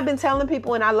 and I've been telling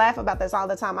people, and I laugh about this all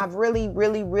the time, I've really,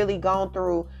 really, really gone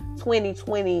through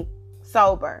 2020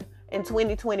 sober and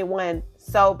 2021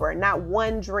 sober. Not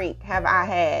one drink have I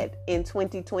had in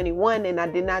 2021, and I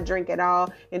did not drink at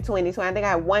all in 2020. I think I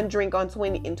had one drink in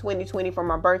 2020 for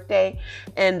my birthday,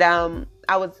 and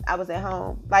I was at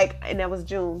home, and that was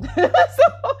June.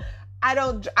 So I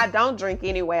don't drink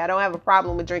anyway. I don't have a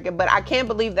problem with drinking, but I can't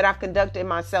believe that I've conducted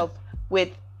myself with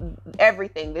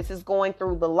everything. This is going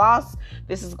through the loss.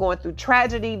 This is going through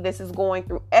tragedy. This is going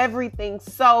through everything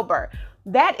sober.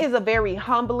 That is a very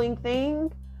humbling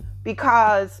thing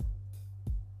because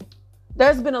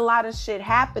there's been a lot of shit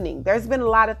happening. There's been a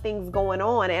lot of things going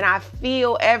on and I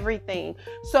feel everything.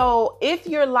 So if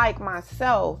you're like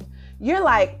myself, you're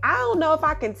like, I don't know if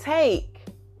I can take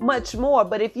much more.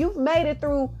 But if you've made it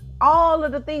through all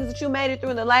of the things that you made it through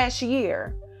in the last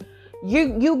year,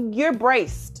 you're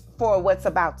braced for what's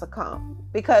about to come,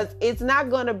 because it's not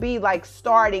going to be like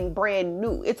starting brand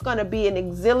new. It's going to be an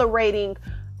exhilarating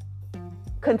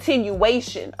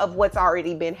continuation of what's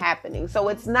already been happening. So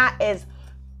it's not as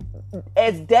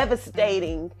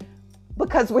devastating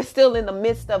because we're still in the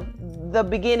midst of the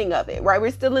beginning of it, right?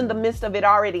 We're still in the midst of it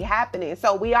already happening.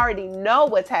 So we already know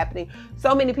what's happening.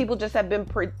 So many people just have been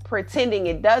pretending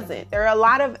it doesn't. There are a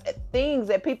lot of things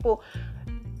that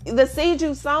the seeds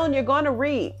you've sown, you're going to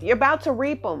reap. You're about to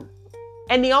reap them.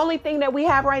 And the only thing that we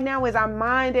have right now is our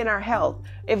mind and our health.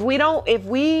 If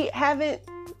we haven't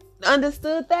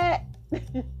understood that,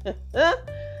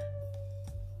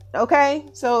 okay?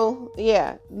 So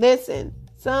yeah, listen,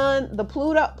 son, the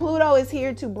Pluto is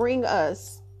here to bring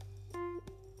us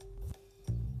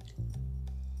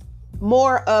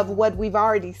more of what we've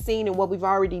already seen and what we've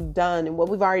already done and what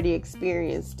we've already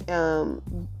experienced.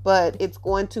 But it's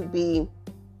going to be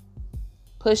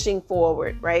pushing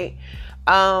forward, right?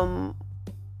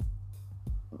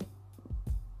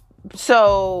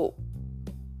 So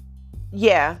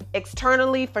yeah,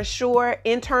 externally for sure,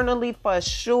 internally for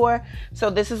sure.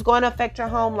 So this is going to affect your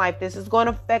home life. This is going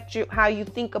to affect you, how you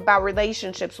think about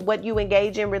relationships, what you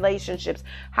engage in relationships,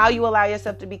 how you allow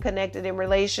yourself to be connected in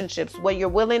relationships, what you're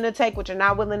willing to take, what you're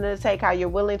not willing to take, how you're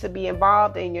willing to be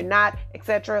involved and you're not,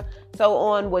 etc. So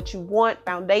on, what you want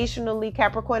foundationally.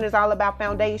 Capricorn is all about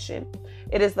foundation.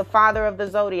 It is the father of the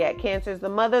zodiac. Cancer is the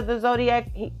mother of the zodiac,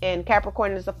 and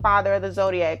Capricorn is the father of the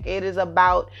zodiac. It is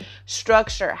about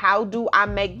structure. How do I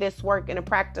make this work in a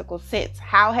practical sense?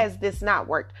 How has this not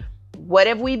worked? What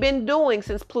have we been doing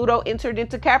since Pluto entered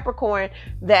into Capricorn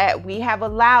that we have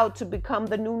allowed to become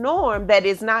the new norm that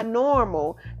is not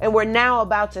normal? And we're now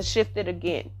about to shift it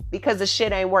again because the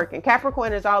shit ain't working.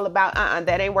 Capricorn is all about,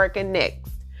 that ain't working,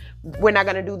 next. We're not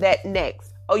going to do that,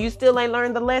 next. Oh, you still ain't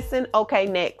learned the lesson? Okay,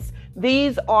 next.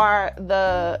 These are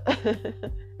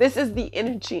this is the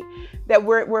energy that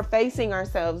we're facing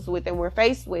ourselves with and we're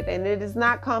faced with. And it is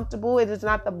not comfortable. It is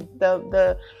not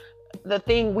the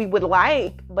thing we would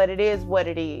like, but it is what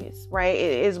it is, right?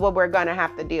 It is what we're going to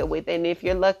have to deal with. And if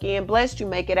you're lucky and blessed, you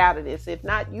make it out of this. If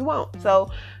not, you won't.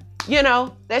 So,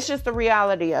 that's just the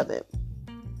reality of it.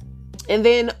 And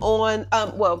then on,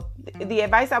 the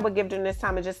advice I would give during this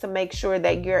time is just to make sure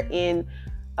that you're in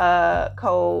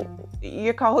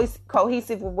you're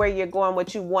cohesive with where you're going,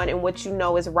 what you want, and what you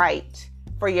know is right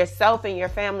for yourself and your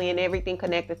family and everything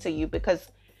connected to you, because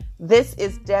this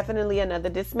is definitely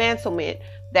another dismantlement.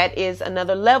 That is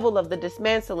another level of the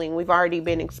dismantling we've already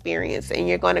been experiencing, and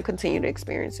you're going to continue to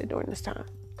experience it during this time.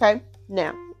 Okay.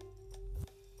 Now,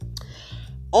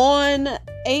 on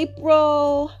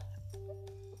April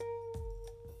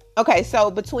Okay,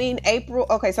 so so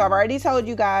I've already told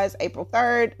you guys, April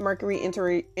 3rd, Mercury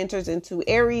enters into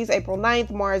Aries. April 9th,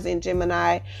 Mars in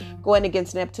Gemini, going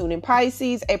against Neptune in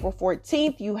Pisces. April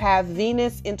 14th, you have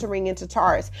Venus entering into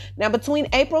Taurus. Now, between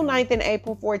April 9th and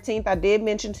April 14th, I did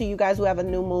mention to you guys who have a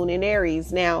new moon in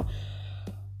Aries. Now,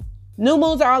 new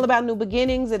moons are all about new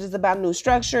beginnings. It is about new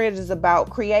structure. It is about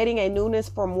creating a newness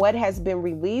from what has been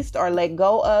released or let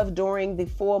go of during the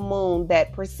full moon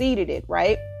that preceded it,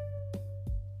 right?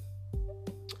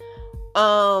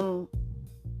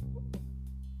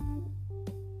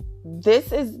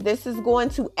 This is going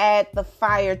to add the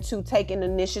fire to taking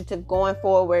initiative going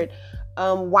forward,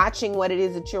 watching what it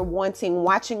is that you're wanting,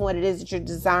 watching what it is that you're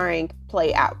desiring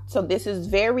play out. So this is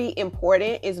very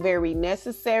important. It's very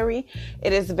necessary.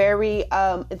 It is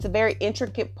it's a very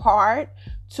intricate part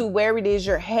to where it is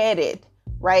you're headed.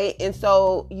 Right. And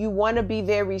so you want to be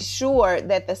very sure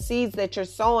that the seeds that you're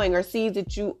sowing are seeds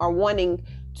that you are wanting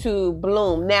to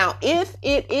bloom. Now, if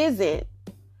it isn't,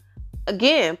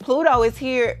 again, Pluto is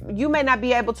here. You may not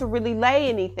be able to really lay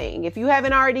anything. If you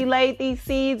haven't already laid these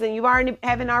seeds and you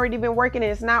haven't already been working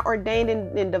and it's not ordained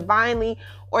and divinely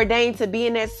ordained to be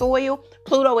in that soil,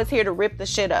 Pluto is here to rip the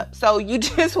shit up. So you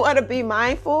just want to be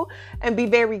mindful and be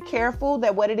very careful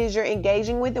that what it is you're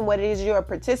engaging with and what it is you're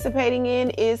participating in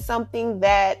is something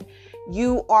that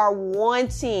you are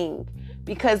wanting,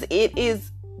 because it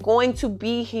is going to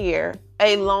be here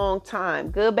a long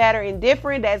time. Good, bad, or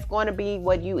indifferent, that's going to be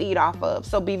what you eat off of.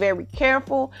 So be very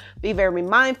careful, be very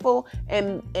mindful,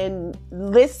 and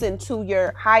listen to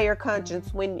your higher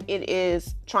conscience when it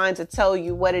is trying to tell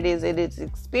you what it is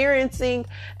experiencing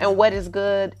and what is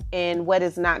good and what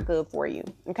is not good for you.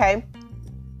 Okay?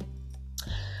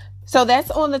 So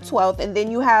that's on the 12th. And then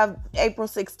you have April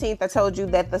 16th. I told you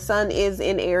that the sun is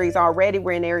in Aries already.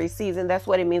 We're in Aries season. That's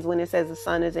what it means when it says the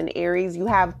sun is in Aries. You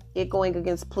have it going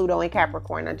against Pluto and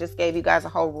Capricorn. I just gave you guys a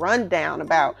whole rundown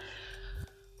about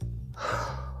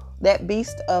that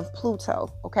beast of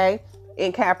Pluto, okay,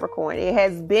 in Capricorn. It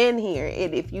has been here.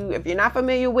 If you're not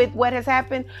familiar with what has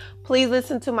happened, please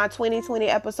listen to my 2020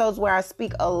 episodes where I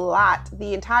speak a lot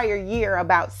the entire year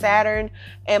about Saturn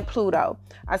and Pluto.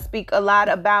 I speak a lot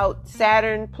about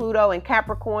Saturn, Pluto, and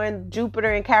Capricorn,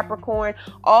 Jupiter and Capricorn,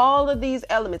 all of these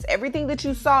elements. Everything that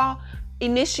you saw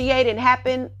initiate and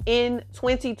happen in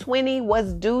 2020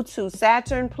 was due to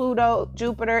Saturn, Pluto,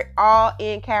 Jupiter, all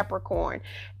in Capricorn.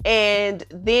 And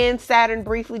then Saturn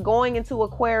briefly going into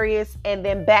Aquarius and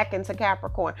then back into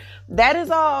Capricorn. That is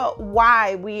all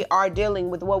why we are dealing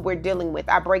with what we're dealing with.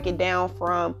 I break it down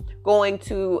from going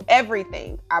to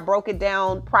everything. I broke it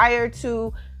down prior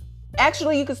to,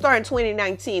 actually, you could start in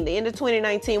 2019, the end of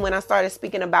 2019, when I started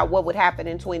speaking about what would happen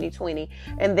in 2020,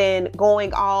 and then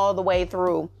going all the way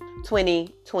through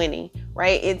 2020,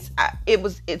 right?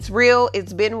 It's real.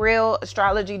 It's been real.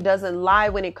 Astrology doesn't lie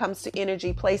when it comes to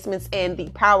energy placements and the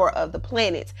power of the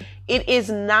planets. It is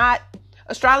not,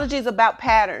 astrology is about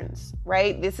patterns,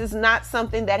 right? This is not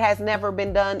something that has never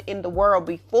been done in the world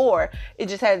before. It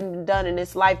just hasn't been done in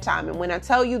this lifetime. And when I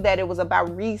tell you that it was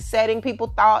about resetting, people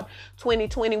thought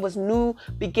 2020 was new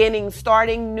beginnings,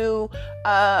 starting new,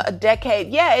 a decade.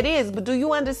 Yeah, it is. But do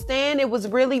you understand it was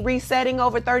really resetting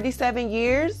over 37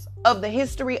 years of the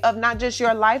history of not just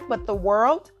your life, but the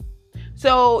world?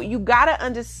 So you got to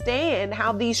understand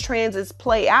how these transits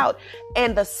play out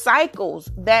and the cycles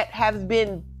that have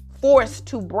been forced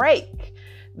to break.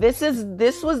 We're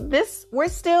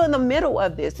still in the middle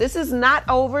of this. This is not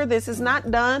over. This is not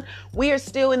done. We are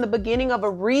still in the beginning of a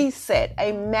reset,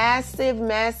 a massive,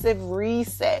 massive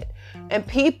reset. And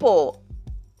people,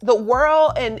 the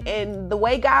world and the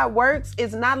way God works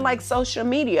is not like social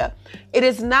media. It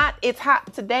is not, it's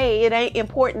hot today, it ain't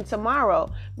important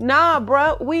tomorrow. Nah,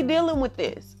 bro, we dealing with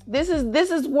this. This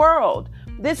is world.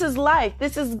 This is life.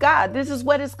 This is God. This is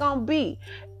what it's going to be.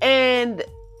 And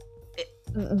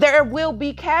there will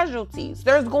be casualties.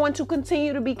 There's going to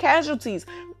continue to be casualties,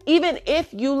 even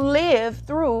if you live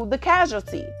through the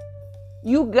casualty.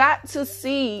 You got to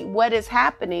see what is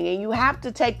happening and you have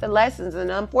to take the lessons.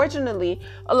 And unfortunately,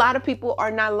 a lot of people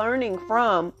are not learning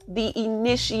from the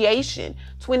initiation.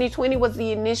 2020 was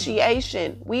the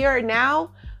initiation. We are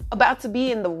now about to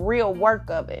be in the real work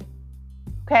of it.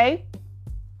 Okay?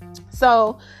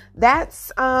 So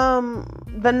that's the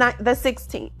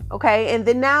 16th. Okay? And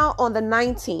then now on the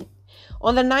 19th.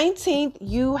 On the 19th,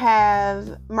 you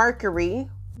have Mercury,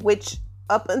 which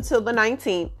up until the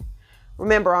 19th,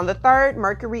 remember, on the 3rd,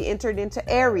 Mercury entered into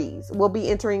Aries, will be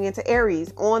entering into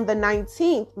Aries. On the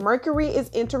 19th, Mercury is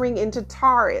entering into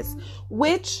Taurus,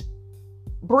 which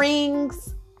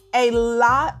brings a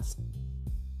lot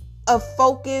of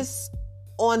focus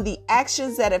on the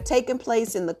actions that have taken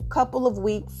place in the couple of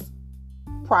weeks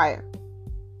prior.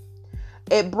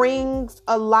 It brings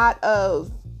a lot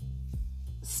of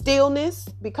stillness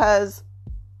because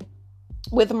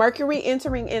with Mercury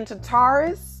entering into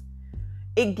Taurus,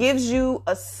 it gives you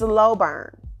a slow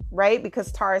burn, right?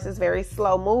 Because Taurus is very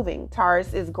slow moving.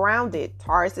 Taurus is grounded.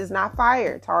 Taurus is not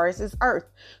fire. Taurus is earth.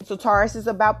 So Taurus is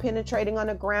about penetrating on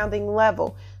a grounding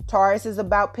level. Taurus is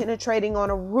about penetrating on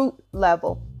a root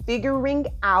level, figuring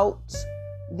out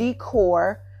the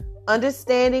core,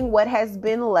 understanding what has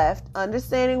been left,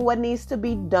 understanding what needs to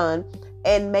be done,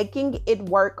 and making it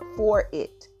work for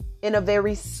it in a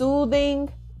very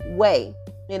soothing way,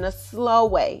 in a slow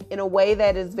way, in a way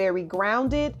that is very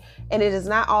grounded, and it is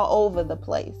not all over the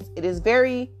place. It is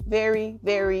very, very,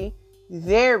 very,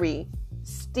 very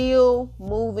still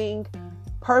moving,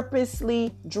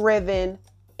 purposely driven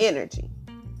energy.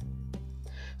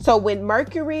 So when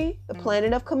Mercury, the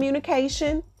planet of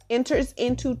communication, enters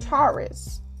into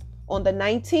Taurus on the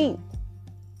 19th,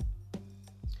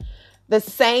 the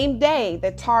same day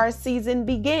that Taurus season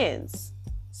begins.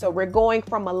 So we're going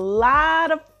from a lot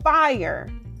of fire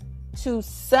to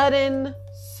sudden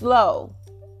slow.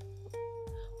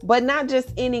 But not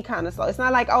just any kind of slow. It's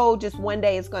not like, oh, just one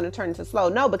day it's going to turn into slow.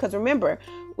 No, because remember,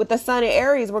 with the sun in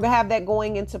Aries, we're going to have that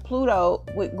going into Pluto,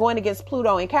 going against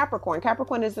Pluto in Capricorn.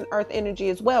 Capricorn is an earth energy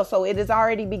as well. So it is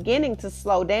already beginning to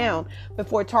slow down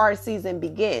before Taurus season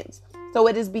begins. So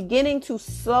it is beginning to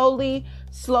slowly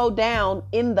slow down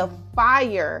in the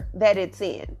fire that it's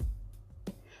in.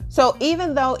 So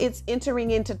even though it's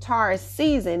entering into Taurus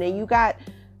season, and you got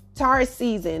Taurus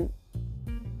season,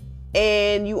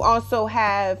 and you also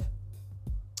have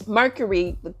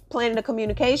Mercury, the planet of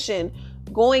communication,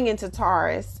 going into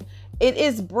Taurus, it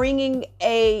is bringing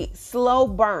a slow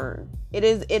burn. It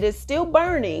is still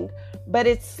burning, but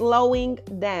it's slowing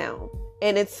down.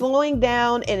 And it's slowing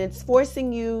down, and it's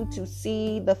forcing you to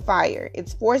see the fire.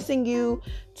 It's forcing you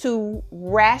to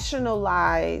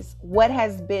rationalize what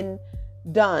has been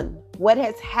done, what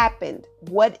has happened,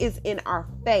 what is in our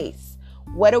face.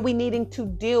 What are we needing to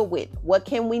deal with? What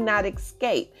can we not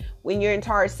escape? When you're in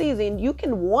Taurus season, you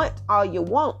can want all you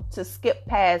want to skip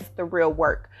past the real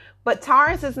work. But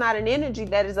Taurus is not an energy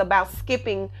that is about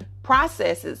skipping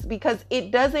processes, because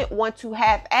it doesn't want to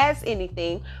half-ass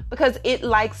anything, because it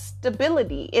likes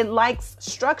stability. It likes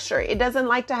structure. It doesn't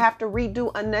like to have to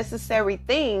redo unnecessary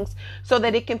things so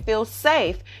that it can feel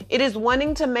safe. It is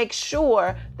wanting to make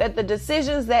sure that the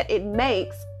decisions that it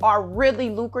makes are really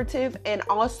lucrative and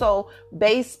also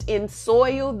based in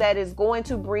soil that is going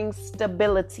to bring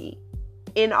stability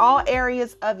in all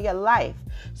areas of your life.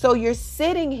 So you're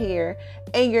sitting here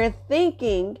and you're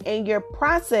thinking and you're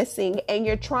processing and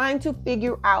you're trying to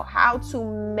figure out how to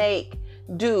make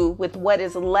do with what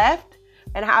is left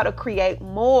and how to create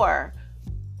more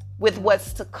with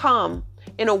what's to come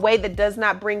in a way that does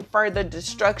not bring further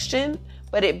destruction,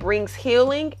 but it brings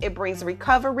healing, it brings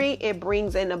recovery, it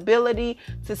brings an ability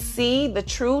to see the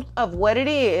truth of what it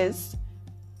is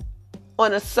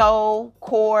on a soul,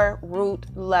 core, root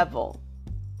level.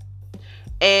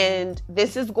 And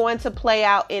this is going to play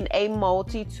out in a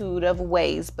multitude of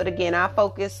ways. But again,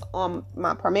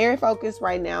 my primary focus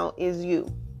right now is you.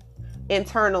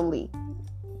 Internally,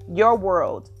 your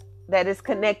world that is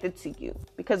connected to you.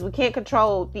 Because we can't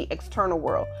control the external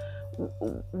world.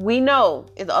 We know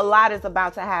a lot is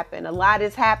about to happen. A lot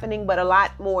is happening, but a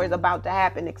lot more is about to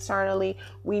happen externally.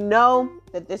 We know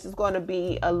that this is going to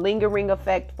be a lingering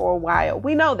effect for a while.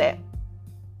 We know that.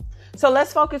 So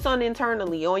let's focus on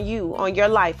internally, on you, on your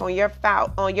life, on your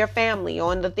family,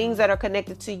 on the things that are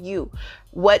connected to you.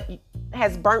 What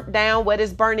has burnt down, what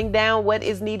is burning down, what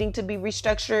is needing to be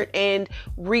restructured and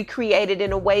recreated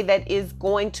in a way that is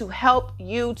going to help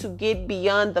you to get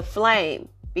beyond the flame,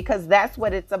 because that's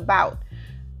what it's about.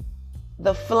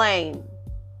 The flame,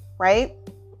 right?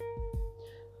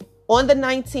 On the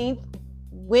 19th,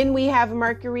 when we have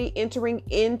Mercury entering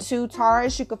into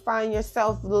Taurus, you could find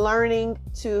yourself suddenly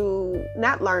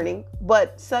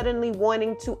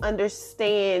wanting to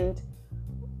understand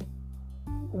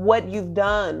what you've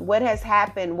done, what has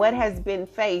happened, what has been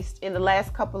faced in the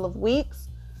last couple of weeks,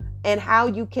 and how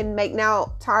you can make.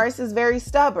 Now, Taurus is very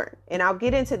stubborn, and I'll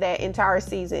get into that in Taurus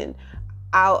season.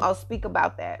 I'll speak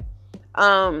about that.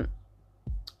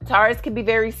 Taurus can be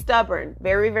very stubborn,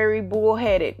 very, very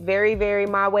bullheaded, very, very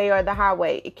my way or the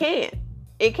highway. It can.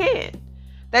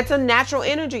 That's a natural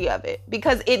energy of it,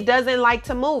 because it doesn't like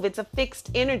to move. It's a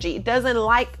fixed energy. It doesn't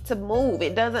like to move.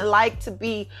 It doesn't like to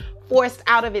be forced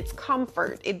out of its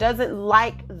comfort. It doesn't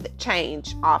like the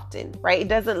change often, right? It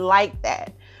doesn't like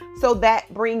that. So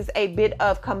that brings a bit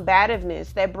of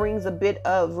combativeness. That brings a bit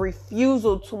of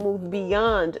refusal to move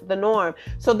beyond the norm.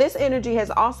 So this energy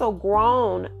has also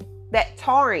grown that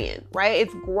Taurian, right?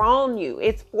 It's grown you,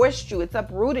 it's forced you, it's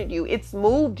uprooted you, it's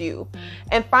moved you.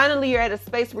 And finally, you're at a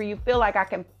space where you feel like I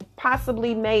can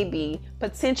possibly, maybe,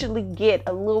 potentially get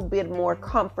a little bit more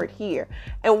comfort here.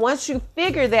 And once you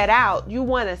figure that out, you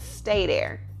want to stay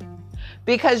there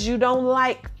because you don't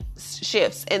like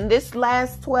shifts. And this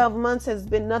last 12 months has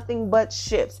been nothing but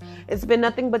shifts. It's been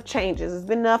nothing but changes. It's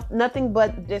been nothing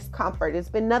but discomfort. It's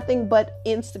been nothing but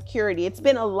insecurity. It's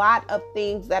been a lot of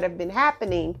things that have been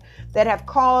happening that have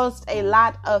caused a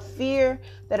lot of fear,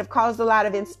 that have caused a lot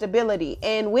of instability.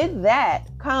 And with that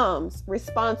comes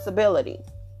responsibility.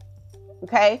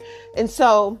 Okay? And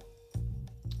so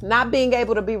not being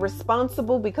able to be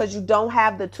responsible because you don't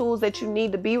have the tools that you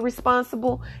need to be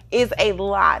responsible is a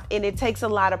lot. And it takes a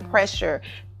lot of pressure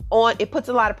on, it puts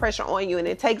a lot of pressure on you. And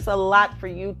it takes a lot for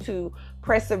you to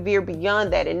persevere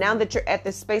beyond that. And now that you're at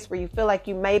this space where you feel like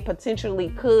you may potentially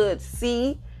could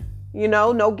see,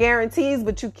 no guarantees,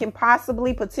 but you can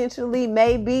possibly, potentially,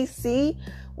 maybe see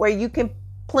where you can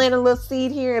plant a little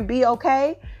seed here and be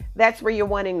okay. That's where you're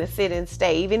wanting to sit and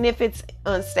stay, even if it's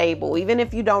unstable, even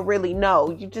if you don't really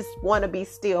know, you just want to be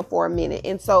still for a minute.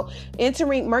 And so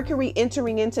Mercury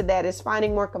entering into that is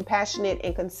finding more compassionate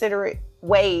and considerate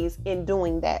ways in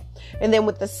doing that. And then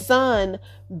with the sun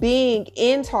being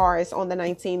in Taurus on the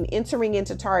 19th, entering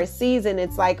into Taurus season,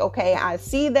 it's like, okay, I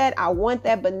see that, I want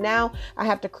that, but now I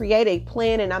have to create a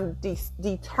plan, and I'm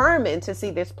determined to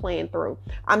see this plan through.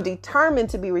 I'm determined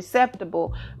to be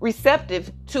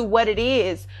receptive to what it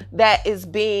is that is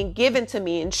being given to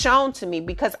me and shown to me,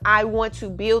 because I want to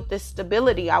build this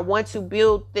stability. I want to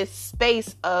build this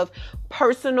space of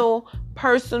personal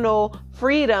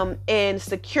freedom and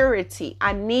security.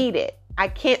 I need it. I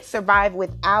can't survive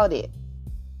without it.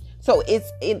 So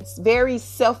it's very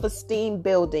self-esteem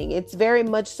building. It's very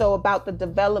much so about the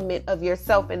development of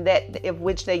yourself and that of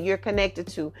which that you're connected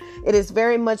to. It is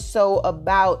very much so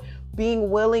about being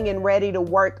willing and ready to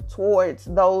work towards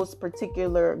those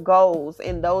particular goals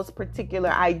and those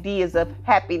particular ideas of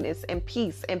happiness and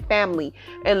peace and family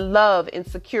and love and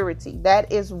security.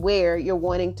 That is where you're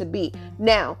wanting to be.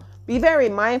 Now, be very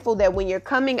mindful that when you're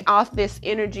coming off this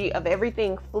energy of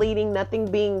everything fleeting,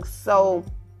 nothing being stable,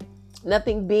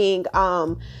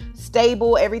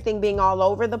 everything being all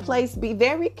over the place, be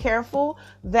very careful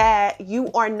that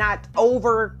you are not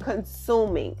over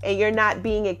consuming and you're not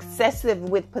being excessive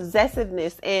with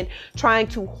possessiveness and trying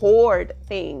to hoard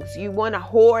things. You want to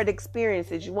hoard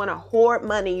experiences. You want to hoard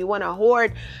money. You want to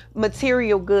hoard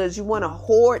material goods. You want to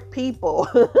hoard people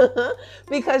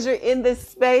because you're in this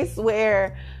space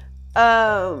where,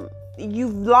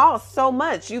 you've lost so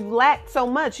much, you've lacked so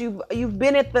much, you've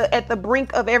been at the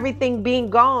brink of everything being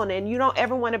gone, and you don't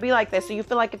ever want to be like that. So you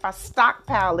feel like if I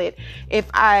stockpile it, if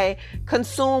I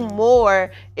consume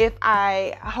more, if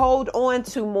I hold on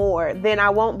to more, then I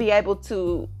won't be able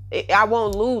to, I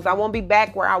won't lose, I won't be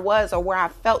back where I was or where I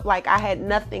felt like I had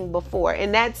nothing before.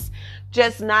 And that's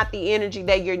just not the energy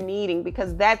that you're needing,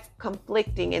 because that's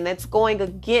conflicting and that's going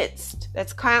against,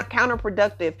 that's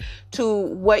counterproductive to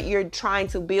what you're trying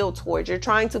to build towards. You're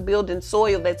trying to build in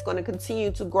soil that's going to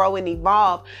continue to grow and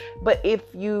evolve. But if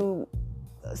you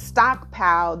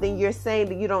stockpile, then you're saying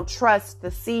that you don't trust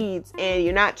the seeds and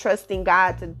you're not trusting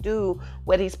God to do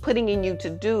what he's putting in you to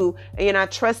do, and you're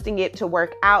not trusting it to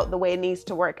work out the way it needs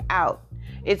to work out.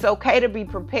 It's okay to be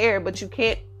prepared, but you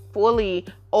can't fully,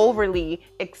 overly,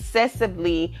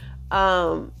 excessively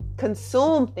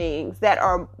consume things that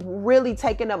are really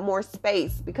taking up more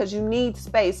space, because you need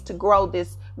space to grow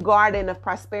this garden of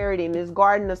prosperity and this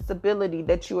garden of stability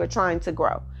that you are trying to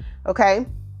grow. Okay?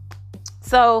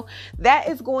 So that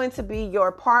is going to be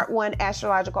your part 1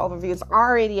 astrological overview. It's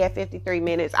already at 53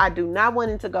 minutes. I do not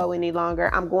want it to go any longer.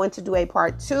 I'm going to do a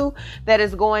part 2 that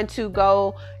is going to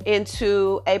go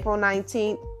into April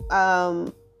 19th,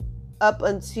 up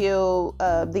until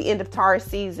the end of Taurus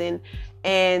season,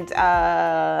 and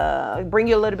bring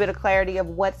you a little bit of clarity of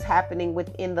what's happening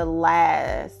within the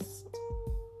last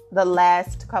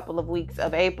couple of weeks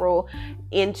of April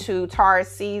into Taurus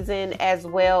season, as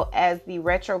well as the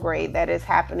retrograde that is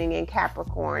happening in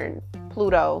Capricorn.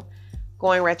 Pluto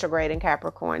going retrograde in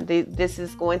Capricorn. This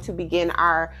is going to begin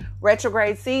our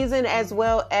retrograde season, as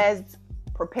well as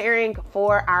preparing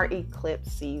for our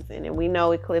eclipse season. And we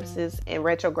know eclipses and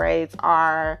retrogrades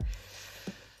are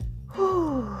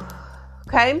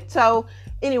okay. So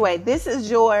anyway, this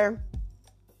is your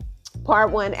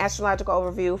part 1 astrological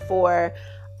overview for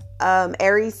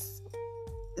Aries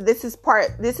this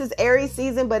is Aries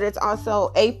season, but it's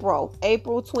also April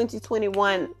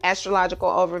 2021 astrological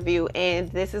overview. And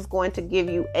this is going to give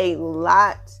you a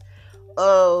lot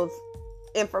of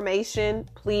information.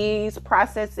 Please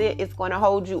process it. It's going to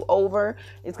hold you over.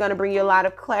 It's going to bring you a lot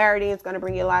of clarity. It's going to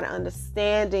bring you a lot of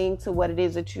understanding to what it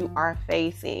is that you are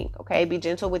facing. Okay. Be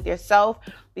gentle with yourself.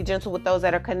 Be gentle with those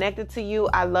that are connected to you.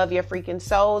 I love your freaking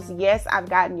souls. Yes, I've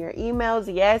gotten your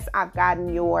emails. Yes, I've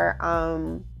gotten your,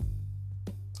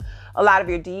 a lot of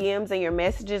your DMs and your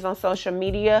messages on social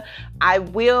media. I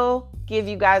will give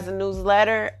you guys a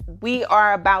newsletter. We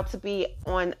are about to be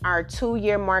on our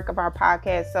 2-year mark of our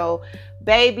podcast. So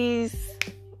babies,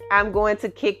 I'm going to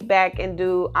kick back and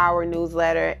do our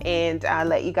newsletter and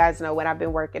let you guys know what I've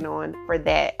been working on for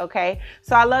that. Okay.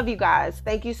 So I love you guys.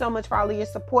 Thank you so much for all of your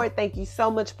support. Thank you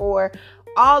so much for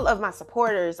all of my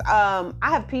supporters. I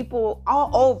have people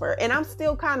all over, and I'm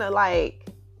still kind of like,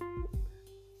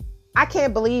 I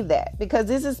can't believe that, because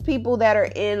this is people that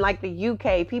are in like the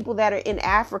UK, people that are in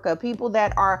Africa, people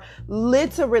that are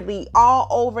literally all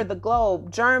over the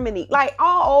globe, Germany, like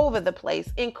all over the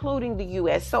place, including the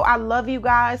US. So I love you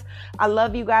guys. I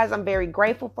love you guys. I'm very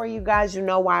grateful for you guys. You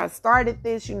know why I started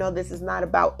this. You know, this is not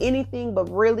about anything but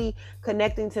really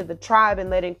connecting to the tribe and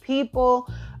letting people,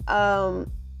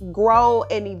 grow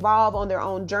and evolve on their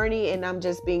own journey, and I'm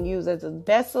just being used as a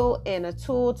vessel and a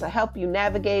tool to help you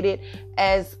navigate it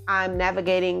as I'm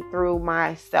navigating through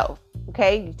myself.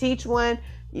 Okay, you teach one,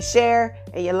 you share,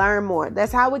 and you learn more.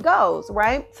 That's how it goes,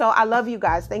 right? So I love you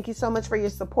guys. Thank you so much for your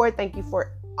support. Thank you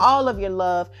for all of your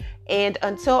love, and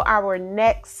until our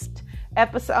next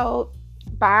episode,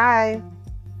 bye.